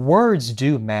 words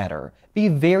do matter. Be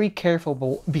very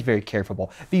careful. Be very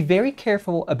careful. Be very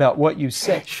careful about what you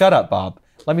say. Shut up, Bob.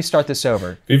 Let me start this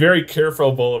over. Be very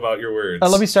careful about your words.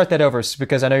 Let me start that over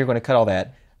because I know you're going to cut all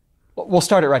that. We'll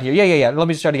start it right here. Yeah. Let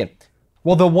me start again.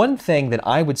 Well, the one thing that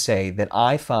I would say that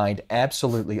I find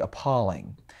absolutely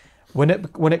appalling when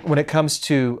it comes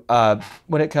to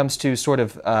sort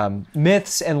of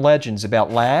myths and legends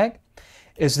about lag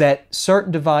is that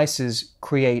certain devices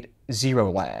create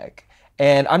zero lag.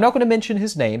 And I'm not going to mention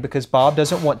his name because Bob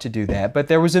doesn't want to do that, but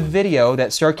there was a video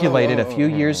that circulated a few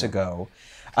years ago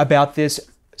about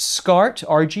this SCART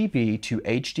RGB to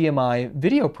HDMI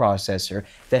video processor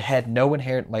that had no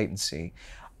inherent latency.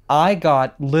 I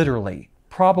got literally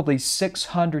probably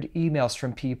 600 emails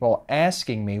from people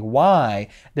asking me why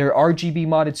their RGB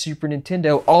modded Super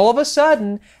Nintendo all of a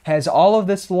sudden has all of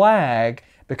this lag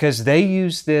because they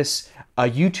use this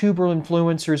YouTuber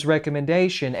influencer's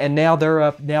recommendation, and now they're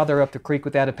up the creek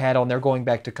without a paddle, and they're going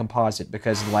back to composite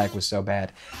because the lag was so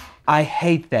bad. I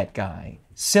hate that guy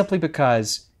simply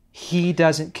because he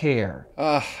doesn't care.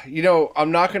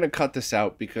 I'm not going to cut this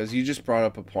out because you just brought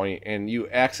up a point and you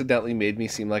accidentally made me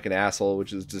seem like an asshole,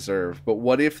 which is deserved. But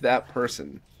what if that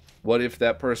person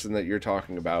that you're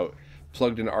talking about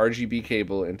plugged an RGB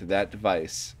cable into that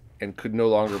device and could no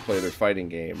longer play their fighting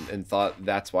game and thought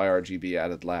that's why RGB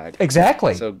added lag?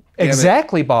 Exactly. So,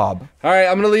 exactly, Bob. All right,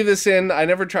 I'm going to leave this in. I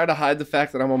never try to hide the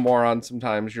fact that I'm a moron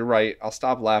sometimes. You're right. I'll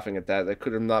stop laughing at that. That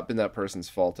could have not been that person's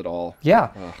fault at all.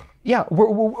 Yeah. Yeah,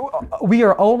 we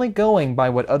are only going by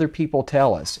what other people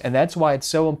tell us, and that's why it's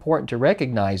so important to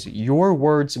recognize your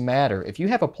words matter. If you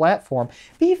have a platform,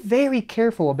 be very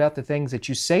careful about the things that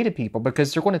you say to people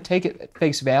because they're going to take it at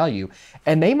face value,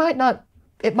 and it might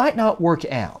not work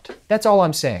out. That's all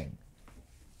I'm saying.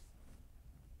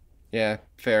 Yeah,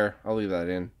 fair. I'll leave that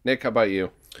in. Nick, how about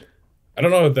you? I don't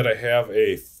know that I have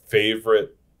a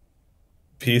favorite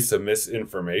piece of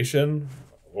misinformation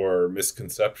or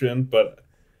misconception, but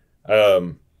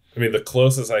the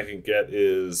closest I can get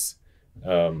is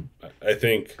I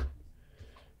think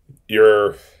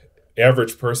your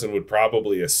average person would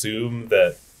probably assume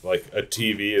that like a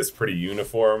TV is pretty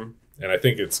uniform, and I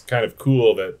think it's kind of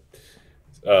cool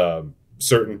that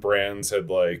certain brands had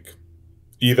like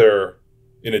either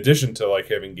in addition to like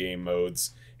having game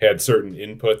modes had certain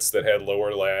inputs that had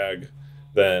lower lag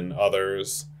than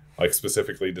others, like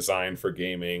specifically designed for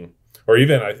gaming, or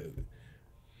even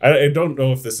I don't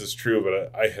know if this is true,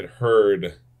 but I had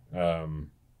heard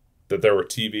that there were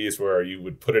TVs where you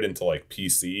would put it into like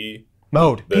PC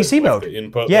mode, the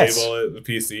input yes. label the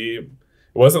PC. It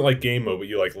wasn't like game mode, but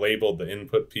you like labeled the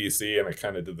input PC, and it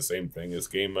kind of did the same thing as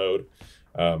game mode.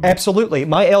 Absolutely,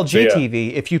 my LG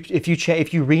TV.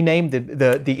 If you rename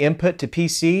the input to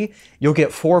PC, you'll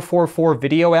get 444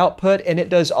 video output, and it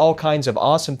does all kinds of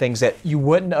awesome things that you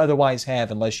wouldn't otherwise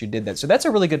have unless you did that. So that's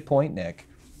a really good point, Nick.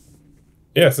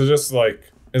 Yeah, so just like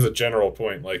as a general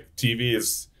point, like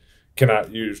TVs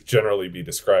cannot generally be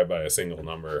described by a single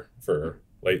number for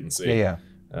latency. Yeah.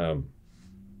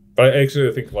 But I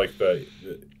think like the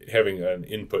having an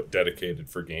input dedicated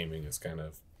for gaming is kind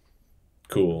of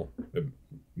cool. That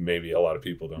maybe a lot of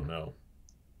people don't know.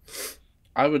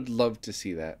 I would love to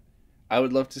see that. I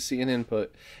would love to see an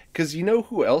input because you know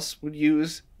who else would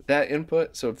use that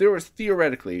input? So if there was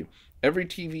theoretically every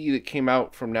TV that came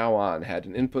out from now on had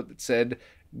an input that said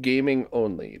gaming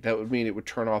only, that would mean it would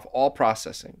turn off all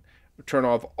processing, would turn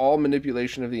off all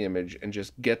manipulation of the image, and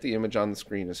just get the image on the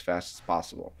screen as fast as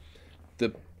possible.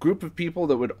 The group of people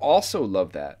that would also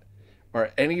love that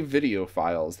are any video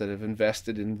files that have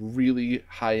invested in really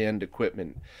high-end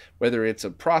equipment, whether it's a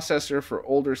processor for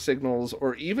older signals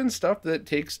or even stuff that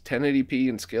takes 1080p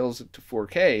and scales it to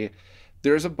 4K.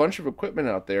 There's a bunch of equipment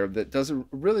out there that does a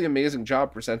really amazing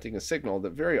job presenting a signal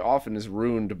that very often is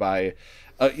ruined by,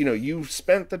 you've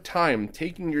spent the time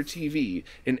taking your TV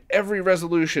in every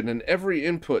resolution and every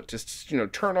input to,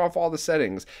 turn off all the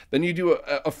settings. Then you do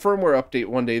a firmware update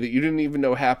one day that you didn't even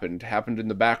know happened in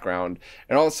the background.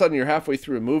 And all of a sudden you're halfway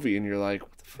through a movie and you're like,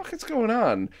 what the fuck is going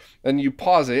on? And you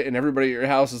pause it and everybody at your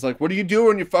house is like, what are you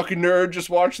doing, you fucking nerd? Just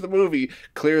watch the movie.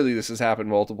 Clearly this has happened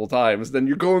multiple times. Then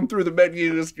you're going through the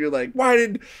menus and you're like, why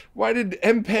did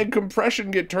MPEG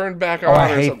compression get turned back on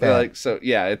I or hate something that. like so?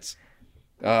 Yeah, it's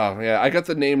Oh, yeah, I got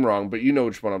the name wrong, but you know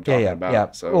which one I'm talking about.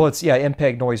 Yeah. So. Well, it's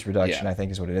MPEG noise reduction, I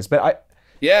think is what it is. But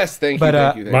yes, thank you.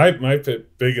 But, thank you. My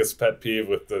biggest pet peeve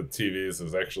with the TVs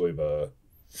is actually the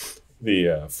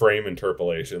frame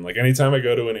interpolation. Like anytime I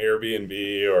go to an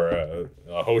Airbnb or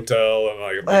a hotel and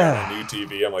like I'm on a new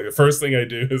TV, I'm like the first thing I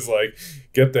do is like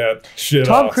get that shit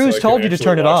Tom off. Cruise so told you to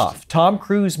turn it off. Tom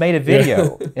Cruise made a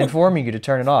video informing you to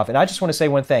turn it off. And I just want to say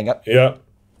one thing. Yeah.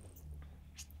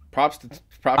 Props to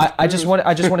I just want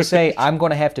to say I'm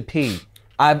going to have to pee.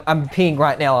 I'm peeing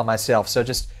right now on myself. So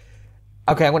just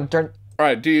okay. I'm going to turn. All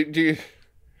right. Do you?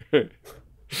 All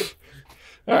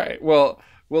right. Well,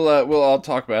 we'll all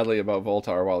talk badly about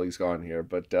Voultar while he's gone here,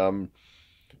 but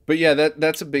yeah,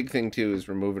 that's a big thing too, is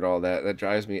removing all that. That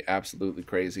drives me absolutely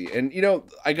crazy. And you know,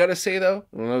 I gotta say though,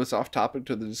 I know it's off topic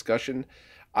to the discussion.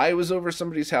 I was over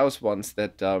somebody's house once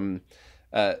that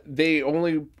they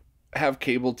only have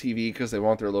cable TV because they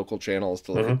want their local channels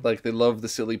to look like they love the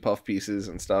silly puff pieces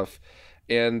and stuff.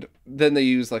 And then they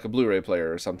use like a Blu-ray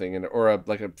player or something, or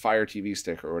like a Fire TV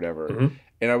stick or whatever.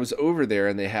 And I was over there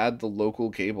and they had the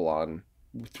local cable on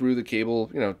through the cable,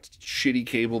 you know, shitty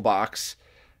cable box,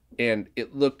 and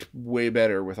it looked way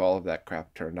better with all of that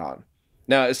crap turned on.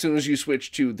 Now, as soon as you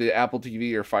switch to the Apple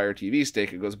TV or Fire TV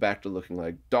stick, it goes back to looking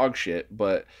like dog shit,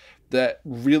 but that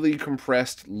really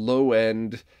compressed low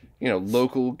end, you know,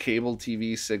 local cable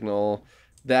TV signal,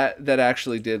 that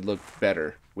actually did look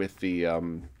better with the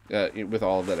with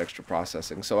all of that extra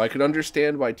processing. So I could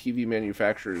understand why TV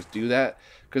manufacturers do that,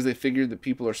 because they figured that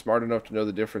people are smart enough to know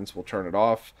the difference will turn it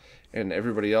off, and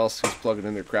everybody else who's plugging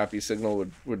in their crappy signal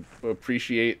would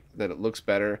appreciate that it looks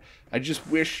better. I just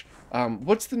wish,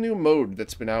 what's the new mode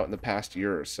that's been out in the past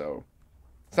year or so?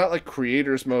 It's not like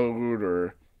creators mode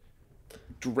or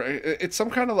it's some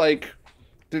kind of like,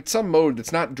 it's some mode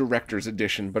that's not director's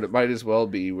edition, but it might as well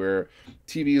be, where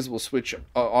TVs will switch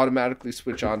automatically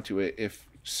switch onto it if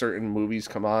certain movies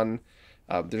come on.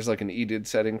 There's like an EDID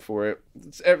setting for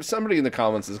it. Somebody in the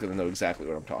comments is going to know exactly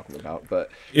what I'm talking about, but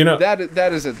you know, that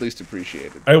is at least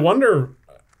appreciated. I wonder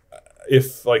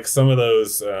if like some of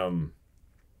those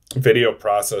video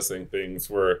processing things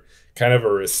were kind of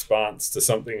a response to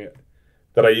something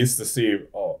that I used to see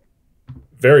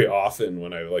very often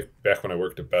when back when I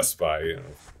worked at Best Buy, you know,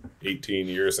 18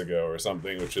 years ago or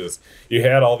something, which is you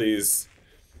had all these,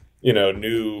 you know,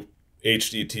 new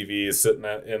HD TVs sitting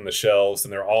in the shelves,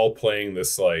 and they're all playing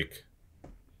this like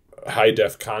high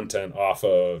def content off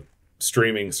a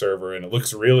streaming server, and it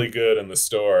looks really good in the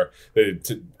store. They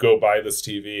go buy this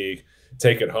TV,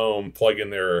 take it home, plug in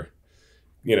their,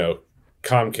 you know,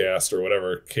 Comcast or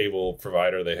whatever cable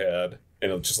provider they had,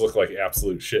 and it'll just look like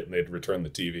absolute shit, and they'd return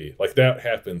the TV. Like that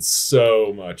happened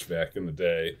so much back in the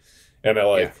day, and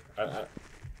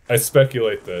I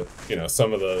speculate that, you know,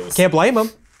 some of those can't blame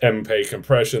them. MPEG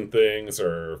compression things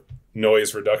or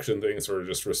noise reduction things were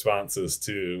just responses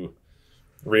to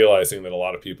realizing that a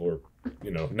lot of people are, you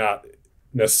know, not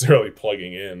necessarily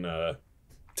plugging in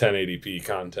 1080p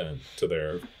content to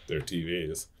their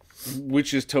TVs.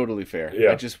 Which is totally fair.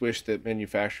 Yeah. I just wish that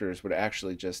manufacturers would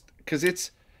actually just, because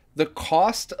it's the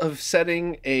cost of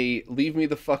setting a leave me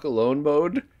the fuck alone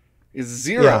mode is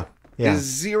zero. Yeah. Is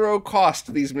zero cost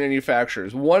to these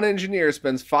manufacturers. One engineer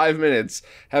spends 5 minutes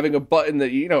having a button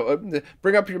that, you know,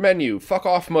 bring up your menu, fuck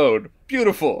off mode.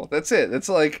 Beautiful. That's it. That's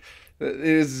like, it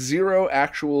is zero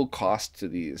actual cost to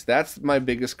these. That's my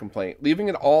biggest complaint. Leaving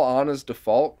it all on as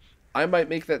default, I might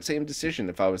make that same decision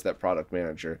if I was that product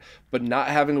manager, but not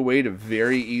having a way to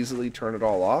very easily turn it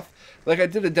all off. Like I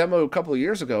did a demo a couple of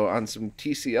years ago on some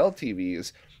TCL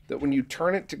TVs that when you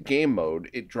turn it to game mode,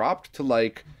 it dropped to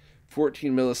like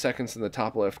 14 milliseconds in the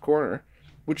top left corner,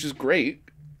 which is great.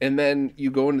 And then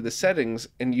you go into the settings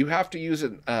and you have to use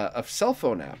a cell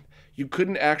phone app. You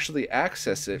couldn't actually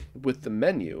access it with the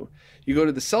menu. You go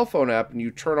to the cell phone app and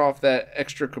you turn off that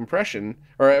extra compression,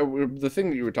 or the thing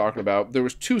that you were talking about. There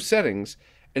was 2 settings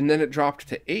and then it dropped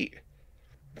to 8.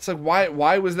 It's like,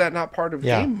 why was that not part of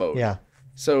game mode? Yeah.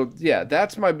 So yeah,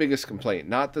 that's my biggest complaint.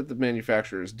 Not that the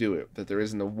manufacturers do it, that there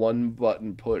isn't a one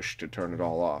button push to turn it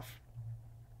all off.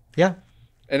 Yeah.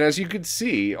 And as you can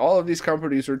see, all of these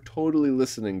companies are totally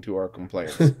listening to our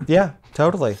complaints. Yeah,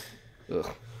 totally. Ugh.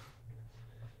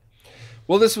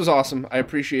 Well, this was awesome. I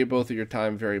appreciate both of your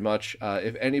time very much.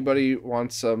 If anybody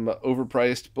wants some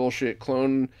overpriced bullshit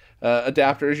clone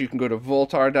adapters, you can go to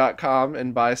Voultar.com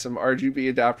and buy some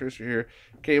RGB adapters for your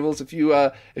cables. If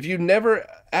you never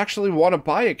actually want to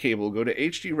buy a cable, go to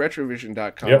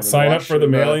HDRetrovision.com. Yep, sign up for the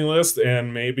mailing list,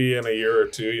 and maybe in a year or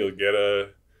two you'll get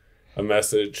a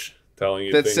message telling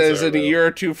you that things says are in a year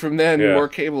or two from then, Yeah. more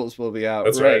cables will be out.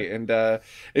 That's right. And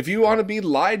if you want to be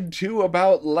lied to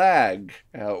about lag,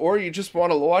 or you just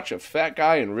want to watch a fat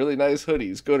guy in really nice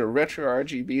hoodies, go to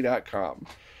RetroRGB.com.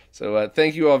 So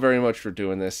thank you all very much for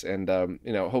doing this, and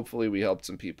hopefully we helped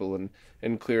some people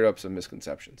and cleared up some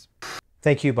misconceptions.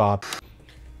 Thank you, Bob.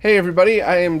 Hey everybody,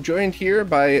 I am joined here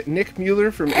by Nick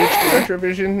Mueller from HD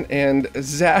Retrovision and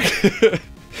Zach.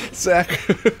 Zach,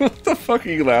 what the fuck are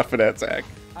you laughing at, Zach?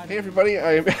 Hey everybody,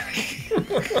 I'm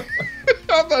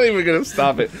not even gonna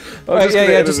stop it. I'm just gonna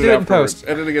edit just it do it in afterwards. post.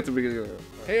 Editing at the beginning.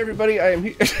 Hey everybody, I am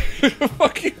here.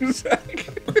 Fuck you, Zach. I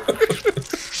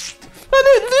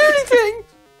didn't do anything.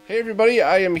 Hey everybody,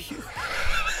 I am here.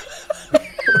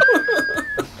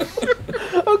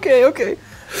 Okay,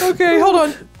 hold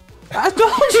on. I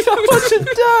told you I wasn't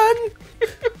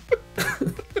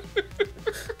done.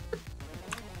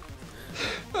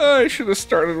 I should have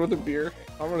started with a beer.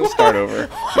 I'm gonna start over.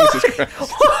 Jesus Christ.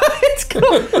 What's going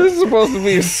on? This is supposed to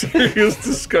be a serious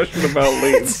discussion about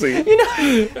latency.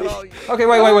 Okay,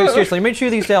 wait. Seriously, let me chew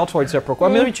these Deltoids up real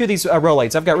quick. Let me chew these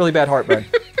Rolaids. I've got really bad heartburn.